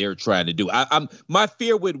they're trying to do. My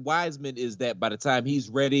fear with Wiseman is that by the time he's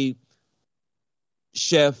ready,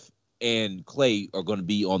 Chef and Clay are going to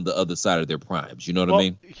be on the other side of their primes. You know what I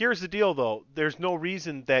mean? Here's the deal, though. There's no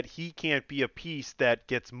reason that he can't be a piece that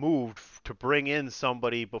gets moved to bring in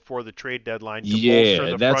somebody before the trade deadline to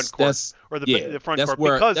bolster the front court or the front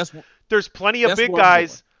court because there's plenty of big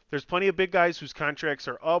guys. There's plenty of big guys whose contracts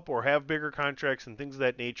are up or have bigger contracts and things of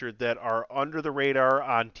that nature that are under the radar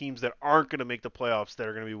on teams that aren't going to make the playoffs that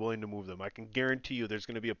are going to be willing to move them. I can guarantee you there's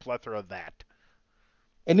going to be a plethora of that.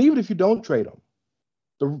 And even if you don't trade them,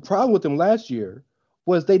 the problem with him last year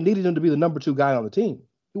was they needed him to be the number 2 guy on the team.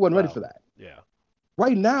 He wasn't ready for that. Yeah.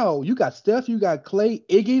 Right now, you got Steph, you got Clay,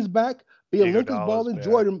 Iggy's back, Bielema's balling,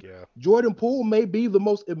 Jordan Poole may be the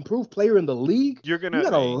most improved player in the league. You got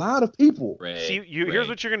a lot of people. Here's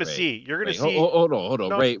what you're going to see. You're going to see. Hold on.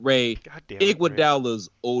 No. Ray. Iguodala's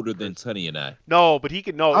older than Tunney and I. No, but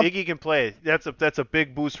Iggy can play. That's a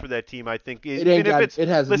big boost for that team. I think. It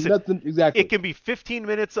has nothing exactly. It can be 15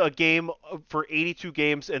 minutes a game for 82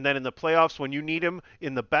 games, and then in the playoffs, when you need him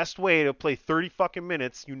in the best way to play 30 fucking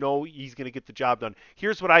minutes, you know he's going to get the job done.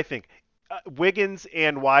 Here's what I think. Wiggins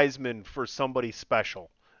and Wiseman for somebody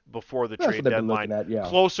special before the trade deadline.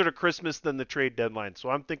 Closer to Christmas than the trade deadline. So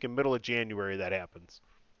I'm thinking middle of January that happens.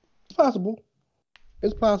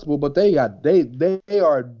 It's possible, but they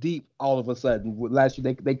are deep all of a sudden. Last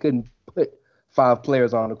year they couldn't put 5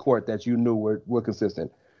 players on the court that you knew were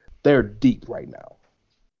consistent. They're deep right now.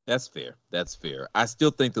 That's fair. I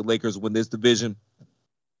still think the Lakers win this division.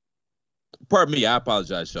 Pardon me, I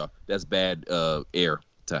apologize, Shaw. That's bad air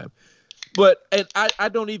time. But I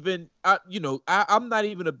don't even I'm not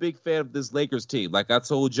even a big fan of this Lakers team. Like I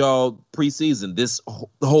told y'all preseason, this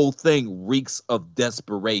whole thing reeks of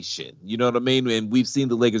desperation. You know what I mean? And we've seen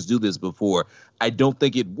the Lakers do this before. I don't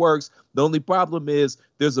think it works. The only problem is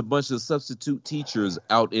there's a bunch of substitute teachers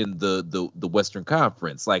out in the Western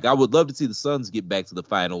Conference. Like I would love to see the Suns get back to the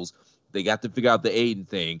finals. They got to figure out the Aiden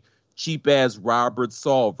thing. Cheap ass Robert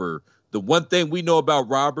Sarver. The one thing we know about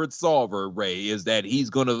Robert Sarver, Ray, is that he's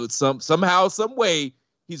going to somehow, some way,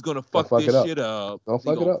 He's gonna fuck fuck this it up. shit up. Don't He's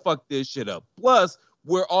fuck it gonna up. fuck this shit up. Plus,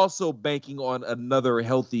 we're also banking on another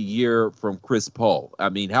healthy year from Chris Paul. I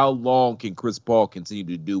mean, how long can Chris Paul continue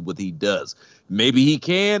to do what he does? Maybe he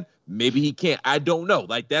can, maybe he can't. I don't know.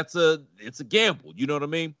 Like it's a gamble. You know what I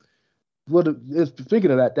mean? Well,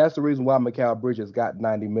 speaking of that, that's the reason why Mikal Bridges got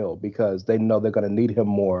 $90 million, because they know they're going to need him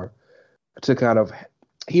more to kind of.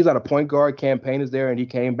 He's on a point guard. Campaign is there, and he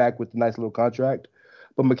came back with a nice little contract.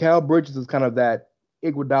 But Mikal Bridges is kind of that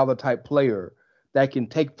Iguodala type player that can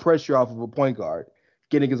take pressure off of a point guard,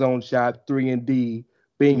 getting his own shot, 3-and-D,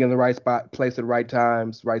 being in the right spot, place at the right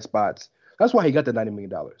times, right spots. That's why he got the $90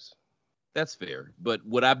 million. That's fair. But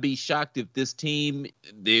would I be shocked if this team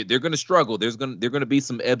they're going to struggle? They're going to be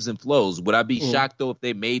some ebbs and flows. Would I be shocked though if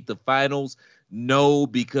they made the finals? No,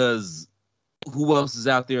 because who else is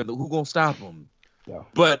out there? Who going to stop them? Yeah.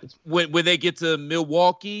 But when they get to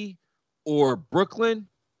Milwaukee or Brooklyn,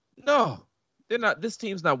 no, they're not. This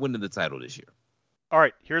team's not winning the title this year. All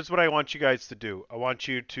right, here's what I want you guys to do. I want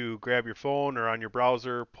you to grab your phone or on your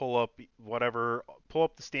browser, pull up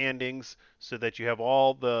the standings so that you have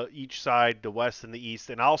each side, the West and the East,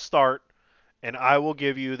 and I'll start, and I will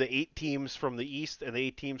give you the 8 teams from the East and the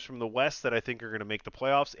 8 teams from the West that I think are going to make the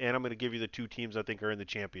playoffs, and I'm going to give you the 2 teams I think are in the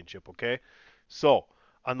championship, okay? So,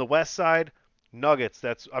 on the West side, Nuggets,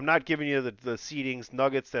 I'm not giving you the seedings.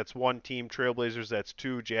 Nuggets, that's 1 team. Trailblazers, that's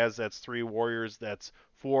 2. Jazz, that's 3. Warriors, that's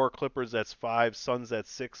 4. Clippers, that's 5. Suns, that's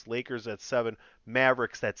 6. Lakers, that's 7.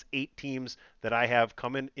 Mavericks, that's 8 teams that I have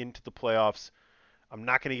coming into the playoffs. I'm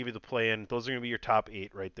not going to give you the play-in. Those are going to be your top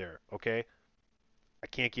 8 right there, okay? I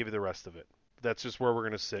can't give you the rest of it. That's just where we're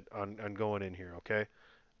going to sit on going in here, okay?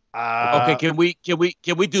 Okay, can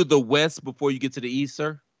we do the West before you get to the East,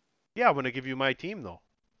 sir? Yeah, I'm going to give you my team, though.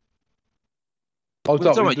 Oh,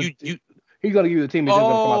 What so are you talking about? he's going to give you the team. He's going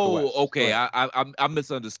to come out the West. Okay. Right. I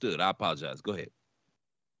misunderstood. I apologize. Go ahead.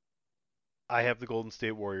 I have the Golden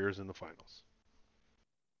State Warriors in the finals.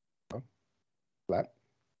 Flat.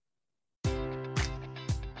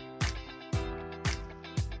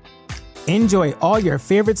 Enjoy all your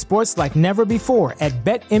favorite sports like never before at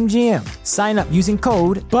BetMGM. Sign up using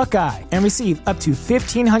code Buckeye and receive up to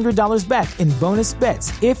 $1,500 back in bonus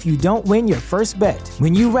bets if you don't win your first bet.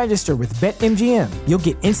 When you register with BetMGM, you'll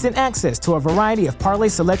get instant access to a variety of parlay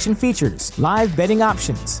selection features, live betting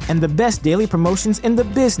options, and the best daily promotions in the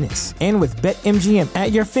business. And with BetMGM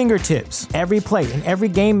at your fingertips, every play and every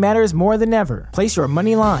game matters more than ever. Place your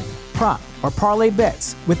money line, prop, or parlay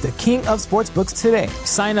bets with the king of sportsbooks today.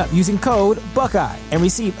 Sign up using code Buckeye and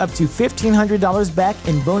receive up to $1,500 back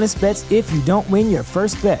in bonus bets if you don't win your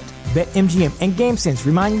first bet. BetMGM and GameSense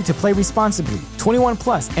remind you to play responsibly. 21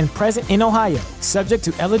 plus and present in Ohio, subject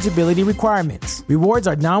to eligibility requirements. Rewards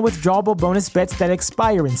are non-withdrawable bonus bets that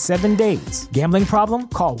expire in 7 days. Gambling problem?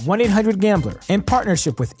 Call 1-800-GAMBLER in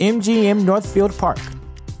partnership with MGM Northfield Park.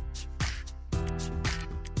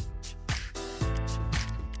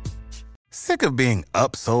 Sick of being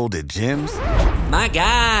upsold at gyms? My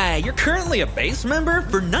guy, you're currently a base member?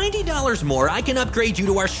 For $90 more, I can upgrade you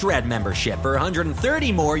to our Shred membership. For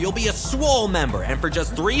 $130 more, you'll be a Swole member. And for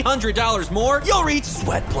just $300 more, you'll reach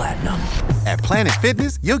Sweat Platinum. At Planet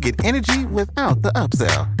Fitness, you'll get energy without the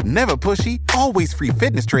upsell. Never pushy, always free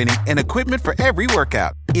fitness training and equipment for every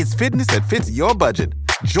workout. It's fitness that fits your budget.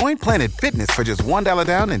 Join Planet Fitness for just $1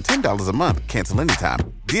 down and $10 a month. Cancel anytime.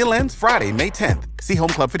 Deal ends Friday, May 10th. See Home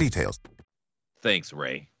Club for details. Thanks,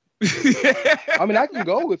 Ray. I mean, I can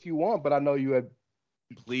go if you want, but I know you had.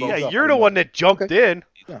 Please. Yeah, you're the one that jumped in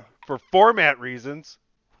for format reasons.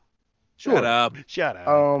 Sure. Shut up.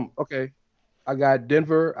 Okay. I got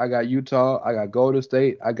Denver. I got Utah. I got Golden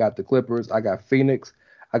State. I got the Clippers. I got Phoenix.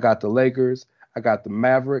 I got the Lakers. I got the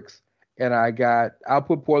Mavericks. And I'll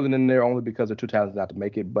put Portland in there only because they're too talented not to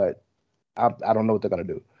make it, but I don't know what they're going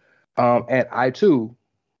to do. And I, too,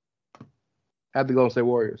 have the Golden State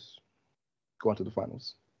Warriors going to the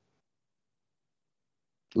finals.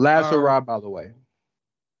 Last hurrah, by the way.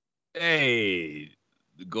 Hey,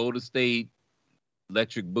 the Golden State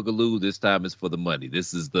Electric Boogaloo, this time is for the money.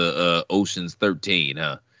 This is the Ocean's 13,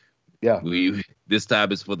 huh? Yeah. This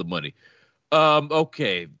time is for the money.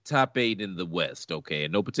 Okay, top 8 in the West. Okay,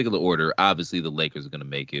 in no particular order. Obviously, the Lakers are going to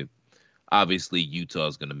make it. Obviously, Utah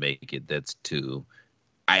is going to make it. That's 2.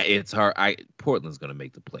 It's hard. Portland's going to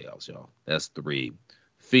make the playoffs, y'all. That's 3.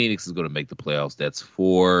 Phoenix is going to make the playoffs. That's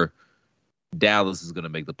 4. Dallas is going to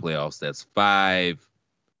make the playoffs. That's 5.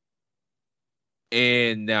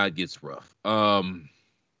 And now it gets rough. Did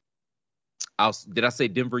I say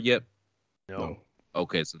Denver yet? No.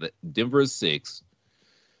 Okay, so Denver is 6.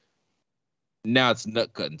 Now it's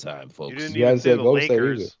nut cutting time, folks. You didn't even say the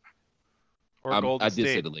Lakers or Golden I State.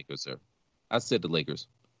 did say the Lakers, sir. I said the Lakers.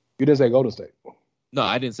 You didn't say Golden State. No,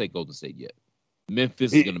 I didn't say Golden State yet.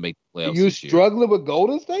 Memphis is going to make the playoffs You this year. struggling with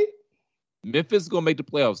Golden State? Memphis is going to make the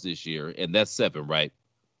playoffs this year, and that's 7, right?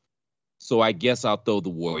 So I guess I'll throw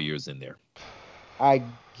the Warriors in there. I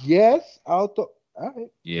guess I'll throw. All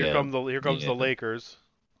right. Yeah. Here comes the Lakers.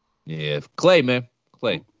 Yeah, Clay, man.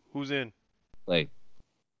 Clay. Who's in? Clay.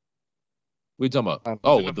 What are you talking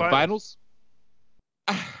about? in The the finals?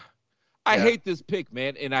 I hate this pick,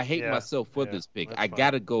 man, and I hate myself for this pick. I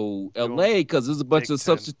got to go LA because there's a bunch of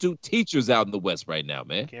substitute teachers out in the West right now,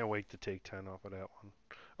 man. Can't wait to take 10 off of that one.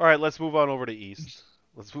 All right, let's move on over to East.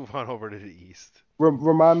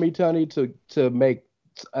 Remind me, Tony, to make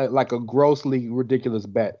like a grossly ridiculous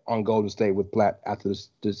bet on Golden State with Platt after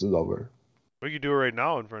this is over. We can do it right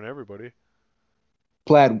now in front of everybody.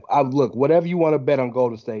 Platt, look, whatever you want to bet on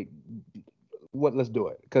Golden State, let's do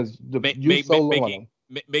it because you're so low on them.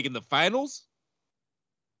 Making the finals?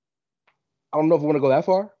 I don't know if we want to go that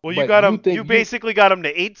far. Well, you got them. You basically got them to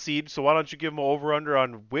 8 seed. So why don't you give them over/under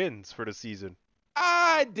on wins for the season?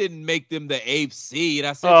 I didn't make them the 8th seed.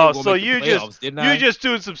 I said they were going to make the playoffs, didn't I? You just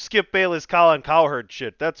doing some Skip Bayless, Colin Cowherd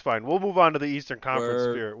shit. That's fine. We'll move on to the Eastern Conference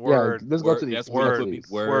sphere. Word. Yeah, let's go to the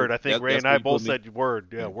word. I think Ray and I both said word.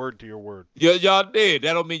 Yeah, word to your word. Yeah, y'all did.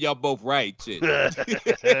 That don't mean y'all both right. Shit.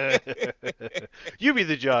 You be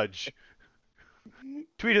the judge.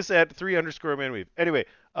 Tweet us at 3_manweave. Anyway,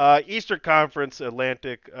 Eastern Conference,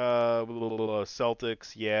 Atlantic,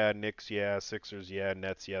 Celtics, yeah. Knicks, yeah. Sixers, yeah.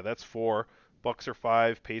 Nets, yeah. That's 4. Bucks are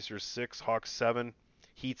 5. Pacers 6. Hawks 7.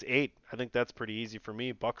 Heat's 8. I think that's pretty easy for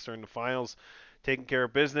me. Bucks are in the finals, taking care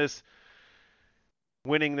of business,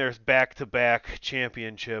 winning their back-to-back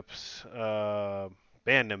championships.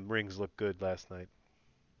 Man, them rings look good last night.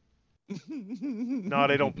 No,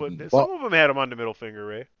 they don't put. Some of them had them on the middle finger,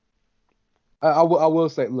 Ray. I will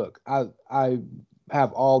say, look, I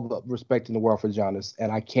have all the respect in the world for Giannis,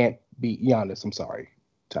 and I can't beat Giannis. I'm sorry,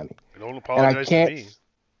 Tony. Don't apologize to me.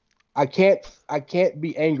 I can't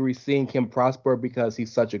be angry seeing him prosper because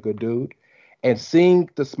he's such a good dude, and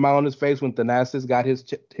seeing the smile on his face when Thanasis got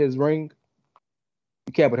his ring.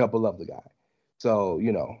 You can't but help but love the guy. So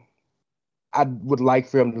I would like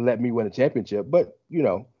for him to let me win a championship, but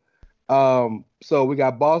so we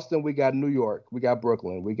got Boston, we got New York, we got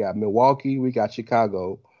Brooklyn, we got Milwaukee, we got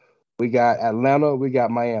Chicago, we got Atlanta, we got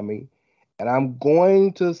Miami. And I'm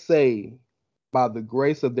going to say, by the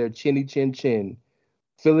grace of their chinny chin chin,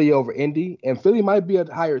 Philly over Indy. And Philly might be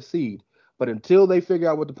a higher seed, but until they figure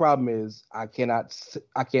out what the problem is, I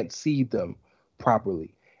can't seed them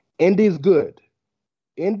properly. Indy is good,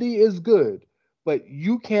 but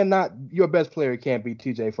your best player can't be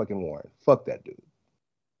TJ fucking Warren. Fuck that dude.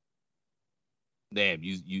 Damn,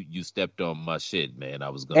 you stepped on my shit, man. I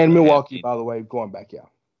was gonna. And Milwaukee, by the way, going back, yeah.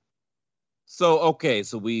 So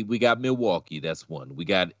we got Milwaukee, that's 1. We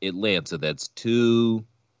got Atlanta, that's 2.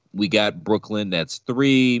 We got Brooklyn, that's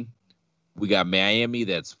 3. We got Miami,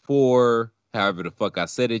 that's 4. However the fuck I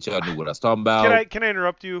said it, y'all knew what I was talking about. Can I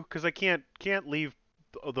interrupt you? Because I can't leave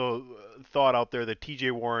the thought out there that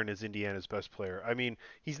T.J. Warren is Indiana's best player. I mean,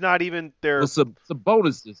 he's not even their. Well,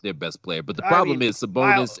 Sabonis is their best player, but the problem is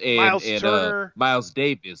Sabonis and Miles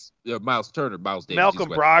Davis, Miles Turner, Malcolm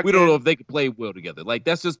Brogdon. We don't know if they can play well together. Like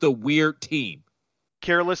that's just a weird team.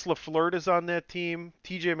 Careless LaFleur is on that team.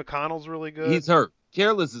 T.J. McConnell's really good. He's hurt.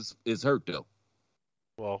 Careless is hurt though.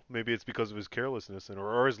 Well, maybe it's because of his carelessness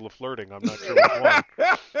or his LaFlirting. I'm not sure which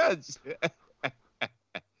one.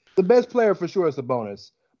 The best player for sure is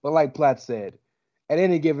Sabonis, but like Platt said, at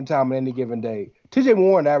any given time, on any given day, T.J.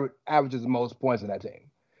 Warren averages the most points in that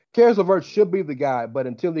team. Caris LeVert should be the guy, but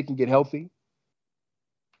until he can get healthy.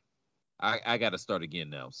 I got to start again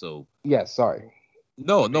now. So yes, sorry.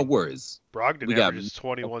 No worries. Brogdon averages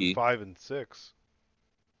 21, 5, and 6.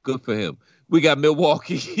 Good for him. We got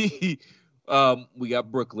Milwaukee. We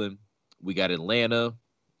got Brooklyn. We got Atlanta.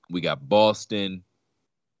 We got Boston.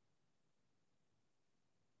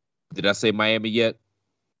 Did I say Miami yet?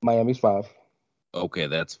 Miami's 5. Okay,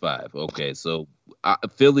 that's 5. Okay, so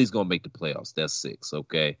Philly's gonna make the playoffs. That's 6.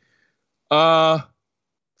 Okay. Now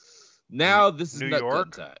this is New not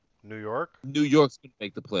York. time. New York. New York's gonna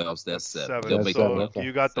make the playoffs. That's 7. They'll make So the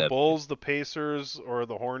you got the 7. Bulls, the Pacers, or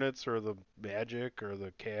the Hornets, or the Magic, or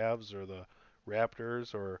the Cavs, or the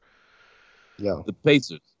Raptors, or the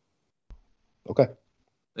Pacers. Okay.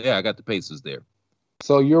 Yeah, I got the Pacers there.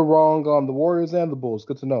 So you're wrong on the Warriors and the Bulls.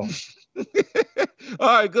 Good to know. All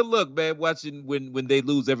right, good luck, man. Watching when they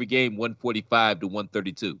lose every game, 145 to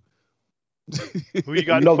 132. Who you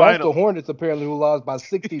got? That's the Hornets apparently who lost by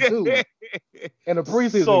 62 in a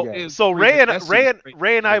preseason game. So Ray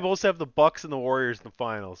and I both have the Bucks and the Warriors in the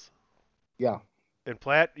finals. Yeah. And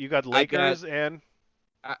Platt, you got Lakers and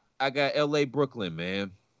I got L.A. Brooklyn,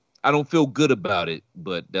 man. I don't feel good about it,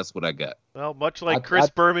 but that's what I got. Well, much like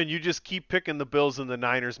Chris Berman, you just keep picking the Bills and the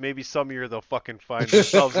Niners. Maybe some year they'll fucking find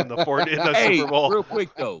themselves in the Super Bowl. Real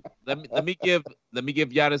quick though, let me give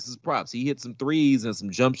Giannis his props. He hit some threes and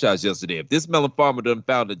some jump shots yesterday. If this Melon Farmer done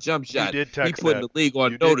found a jump shot, he putting the league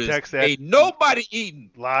on notice. Ain't nobody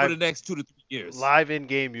eating for the next 2 to 3 years. Live in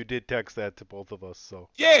game, you did text that to both of us. So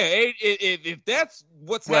yeah, if that's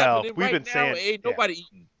what's happening right now, ain't nobody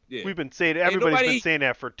eating. Yeah. We've been saying everybody's been saying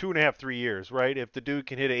that for 2.5, 3 years, right? If the dude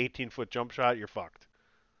can hit an 18-foot jump shot, you're fucked.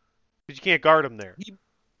 But you can't guard him there.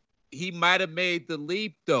 He might have made the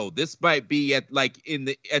leap though. This might be at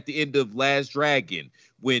the end of Last Dragon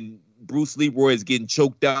when Bruce Leroy is getting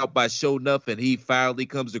choked out by Sho'nuff and he finally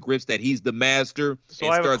comes to grips that he's the master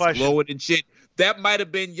and starts glowing and shit. That might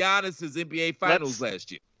have been Giannis's NBA Finals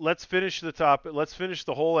last year. Let's finish the topic. Let's finish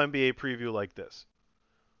the whole NBA preview like this.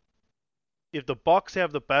 If the Bucks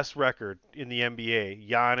have the best record in the NBA,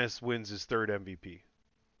 Giannis wins his 3rd MVP.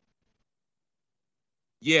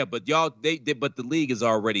 Yeah, but but the league has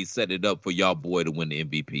already set it up for y'all boy to win the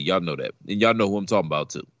MVP. Y'all know that, and y'all know who I'm talking about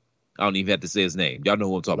too. I don't even have to say his name. Y'all know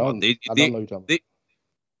who I'm talking about. I don't know who you're talking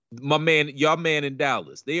about. Y'all man in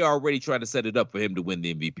Dallas. They already trying to set it up for him to win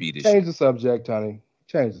the MVP this year. Change the subject, Tony.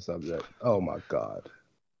 Change the subject. Oh my God.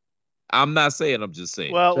 I'm not saying. I'm just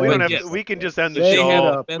saying. Well, we can just end the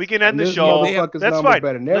show. We can end the show. That's fine.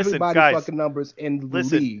 Better than everybody fucking numbers in the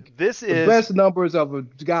league. This is the best numbers of a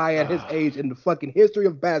guy at his age in the fucking history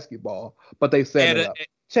of basketball. But they set it up.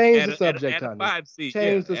 Change the subject, Tony.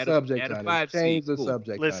 Change the subject, Tony. Change the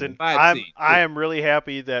subject. Listen, I am really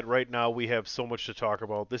happy that right now we have so much to talk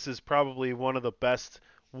about. This is probably one of the best.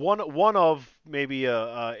 One of maybe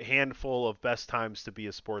a handful of best times to be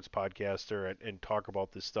a sports podcaster and talk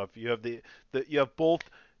about this stuff. You have you have both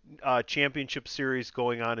championship series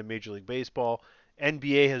going on in Major League Baseball.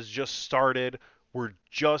 NBA has just started. We're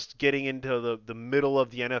just getting into the middle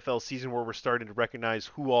of the NFL season where we're starting to recognize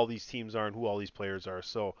who all these teams are and who all these players are.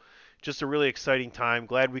 So just a really exciting time.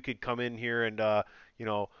 Glad we could come in here and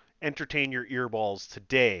entertain your earballs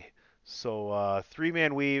today. So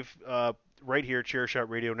 3-man weave. Right here, Chairshot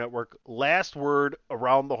Radio Network. Last word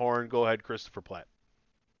around the horn. Go ahead, Christopher Platt.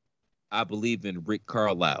 I believe in Rick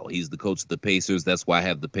Carlisle. He's the coach of the Pacers. That's why I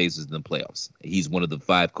have the Pacers in the playoffs. He's one of the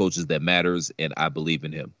 5 coaches that matters, and I believe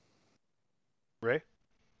in him. Ray?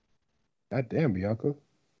 God damn, Bianca.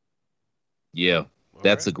 Yeah,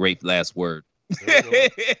 that's a great last word.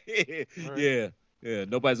 Yeah,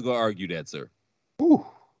 nobody's going to argue that, sir. Ooh.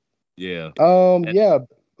 Yeah. Yeah,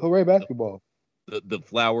 hooray basketball. The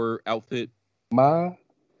flower outfit. My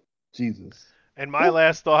Jesus. And my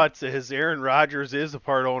last thoughts is Aaron Rodgers is a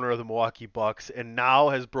part owner of the Milwaukee Bucks and now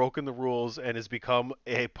has broken the rules and has become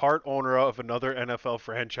a part owner of another NFL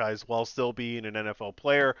franchise while still being an NFL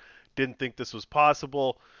player. Didn't think this was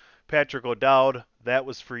possible. Patrick O'Dowd, that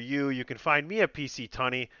was for you. You can find me at PC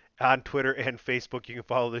Tunney on Twitter and Facebook. You can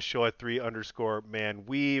follow this show at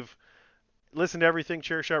 3_manweave. Listen to everything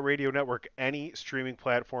Chairshot Radio Network, any streaming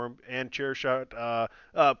platform, and Chairshot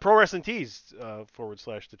Pro Wrestling Tees / the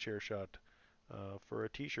Chairshot for a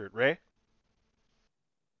T-shirt. Ray?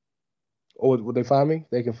 Oh, would they find me?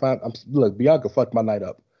 They can find. Look, Bianca fucked my night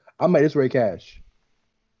up. It's Ray Cash.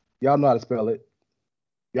 Y'all know how to spell it.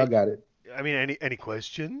 Y'all got it. I mean, any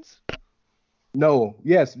questions? No.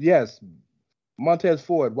 Yes. Montez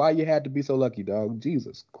Ford. Why you had to be so lucky, dog?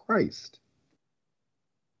 Jesus Christ.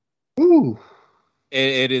 Ooh.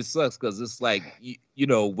 And it sucks because it's like,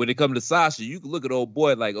 when it comes to Sasha, you can look at old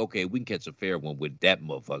boy like, okay, we can catch a fair one with that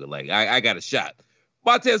motherfucker. Like, I got a shot.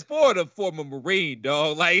 Montez Ford, a former Marine,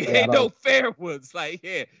 dog. Like, ain't no fair ones. Like,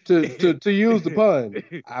 yeah. To use the pun,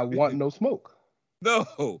 I want no smoke.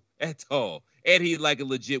 No, at all. And he's like a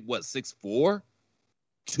legit, 6'4"?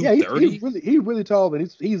 230? Yeah, he's really tall,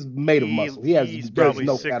 and he's made of muscle. He's probably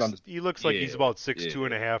no fat on his. He looks like he's about 6'2.5",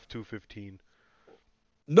 215.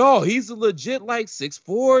 No, he's a legit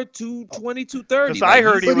 6'4", 220, 230. Because I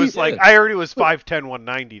heard he was 5'10",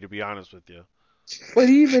 190. To be honest with you. But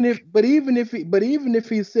even if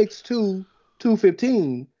he's 6'2",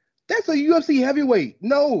 215, that's a UFC heavyweight.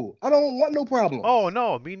 No, I don't want no problem. Oh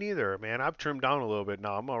no, me neither, man. I've trimmed down a little bit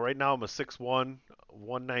now. I'm a 6'1",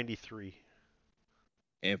 193.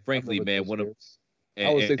 And frankly, man, I was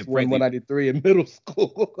 6'1", 193 in middle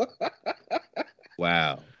school.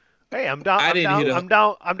 Wow. Hey, I'm down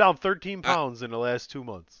 13 pounds in the last 2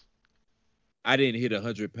 months. I didn't hit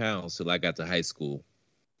 100 pounds till I got to high school.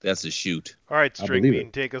 That's a shoot. All right, String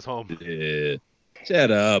Bean, take us home. Yeah. Shut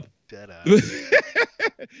up.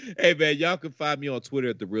 Hey, man, y'all can find me on Twitter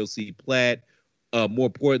at The Real C Platt. More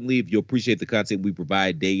importantly, if you appreciate the content we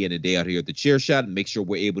provide day in and day out here at the Chair Shot, make sure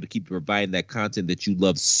we're able to keep providing that content that you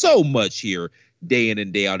love so much here day in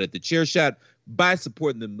and day out at the Chair Shot by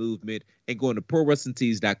supporting the movement and going to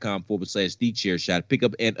ProWrestlingTees.com/The Chair Shot. Pick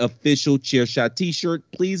up an official Chair Shot t-shirt,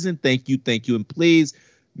 please, and thank you, and please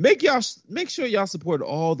make sure y'all support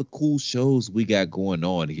all the cool shows we got going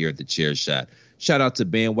on here at the Chair Shot. Shout out to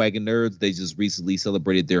Bandwagon Nerds. They just recently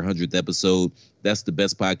celebrated their 100th episode. That's the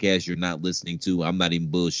best podcast you're not listening to. I'm not even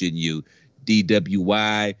bullshitting you.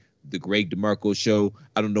 DWY, The Greg DeMarco Show.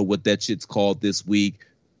 I don't know what that shit's called this week.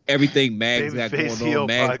 Everything Mag's got going on.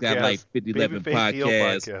 Mag's got like 5011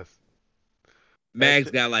 podcasts. Mag's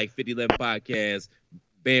got like 5011 podcasts.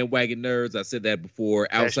 Bandwagon Nerds. I said that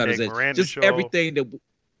before. Outsiders. Just show. Everything that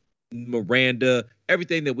Miranda,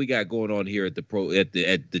 everything that we got going on here at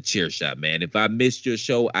the Chair Shot, man. If I missed your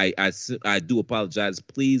show, I do apologize.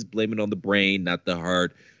 Please blame it on the brain, not the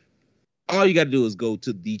heart. All you got to do is go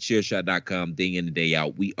to thechairshot.com day in and day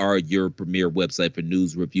out. We are your premier website for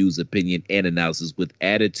news, reviews, opinion, and analysis with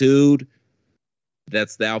attitude.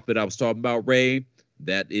 That's the outfit I was talking about, Ray.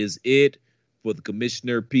 That is it for the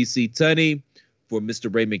Commissioner PC Tunney, for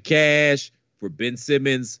Mr. Raymond Cash, for Ben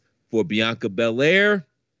Simmons, for Bianca Belair,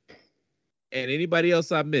 and anybody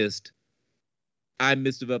else I missed. I'm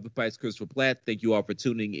Mr. Velvet Pipes, Christopher Platt. Thank you all for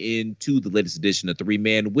tuning in to the latest edition of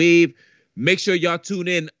 3-Man Weave. Make sure y'all tune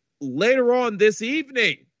in later on this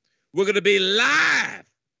evening. We're going to be live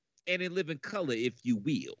and in living color, if you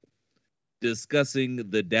will, discussing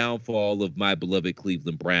the downfall of my beloved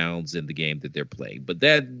Cleveland Browns in the game that they're playing. But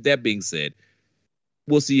that being said,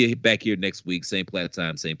 we'll see you back here next week. Same Platt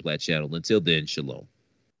time, same Platt channel. Until then, shalom.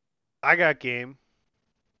 I got game.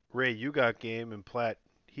 Ray, you got game. And Platt,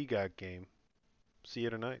 he got game. See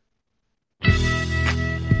you tonight.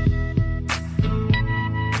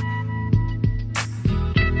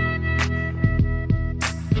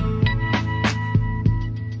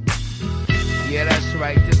 Yeah, that's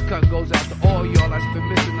right. This cut goes out to all y'all that's been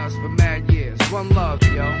missing us for mad years. One love,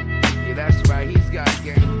 yo. Yeah, that's right. He's got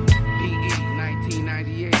game. PE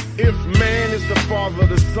 1998. If man is the father,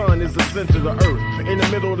 the sun is the center of the earth, in the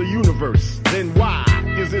middle of the universe, then why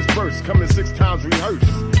is this verse coming 6 times rehearsed?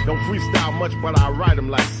 Don't freestyle much, but I write them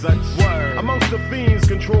like such. Word. Amongst the fiends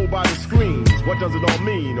controlled by the screens, what does it all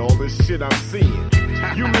mean, all this shit I'm seeing?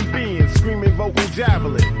 Human beings screaming vocal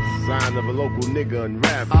javelins, sign of a local nigga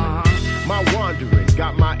unraveling. My wandering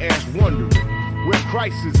got my ass wondering, where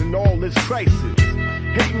Christ is in all this crisis.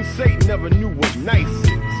 Hating Satan never knew what nice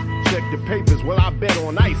is. Check the papers, well I bet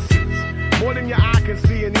on ISIS. More than your eye can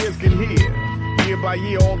see and ears can hear. Year by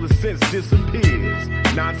year all the sense disappears.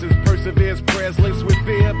 Nonsense perseveres, prayers links with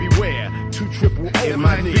fear. Beware, 2 triple O. It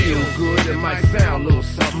might feel good, it might sound a little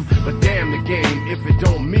something, but damn the game if it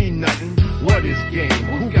don't mean nothing. What is game?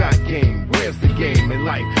 Who got game? Where's the game in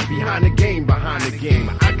life? Behind the game, behind the game.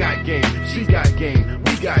 I got game, she got game,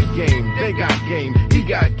 we got game, they got game, he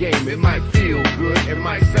got game. It might feel good, it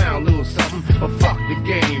might sound a little something, but fuck the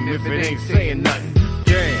game if it ain't saying nothing.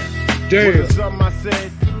 Damn. Was it something I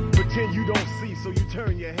said? Pretend you don't see, so you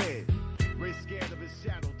turn your head. Ray scared of his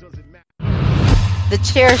shadow, does it matter?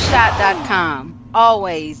 TheChairShot.com.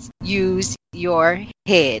 Always use your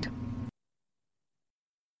head.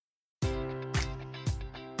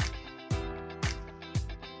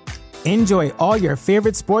 Enjoy all your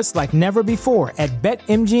favorite sports like never before at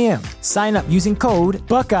BetMGM. Sign up using code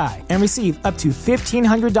Buckeye and receive up to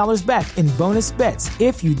 $1,500 back in bonus bets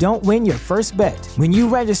if you don't win your first bet. When you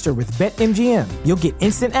register with BetMGM, you'll get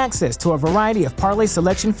instant access to a variety of parlay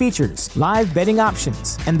selection features, live betting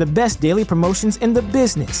options, and the best daily promotions in the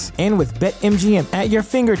business. And with BetMGM at your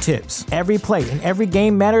fingertips, every play and every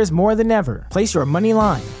game matters more than ever. Place your money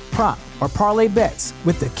line, prop, or parlay bets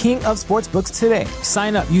with the king of sportsbooks today.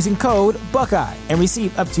 Sign up using code Buckeye and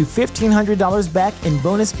receive up to $1,500 back in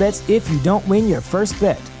bonus bets if you don't win your first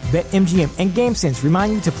bet. BetMGM and GameSense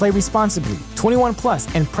remind you to play responsibly. 21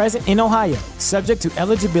 plus and present in Ohio, subject to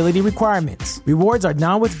eligibility requirements. Rewards are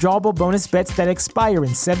non-withdrawable bonus bets that expire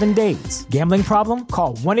in 7 days. Gambling problem?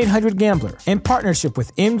 Call 1-800-GAMBLER in partnership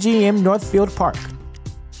with MGM Northfield Park.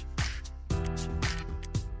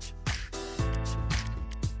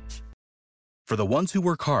 For the ones who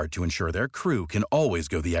work hard to ensure their crew can always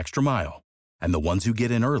go the extra mile, and the ones who get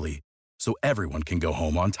in early so everyone can go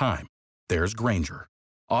home on time, there's Grainger,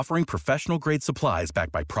 offering professional-grade supplies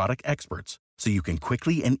backed by product experts so you can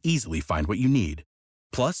quickly and easily find what you need.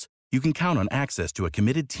 Plus, you can count on access to a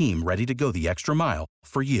committed team ready to go the extra mile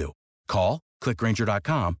for you. Call, click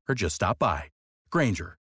Grainger.com, or just stop by.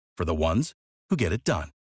 Grainger, for the ones who get it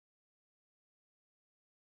done.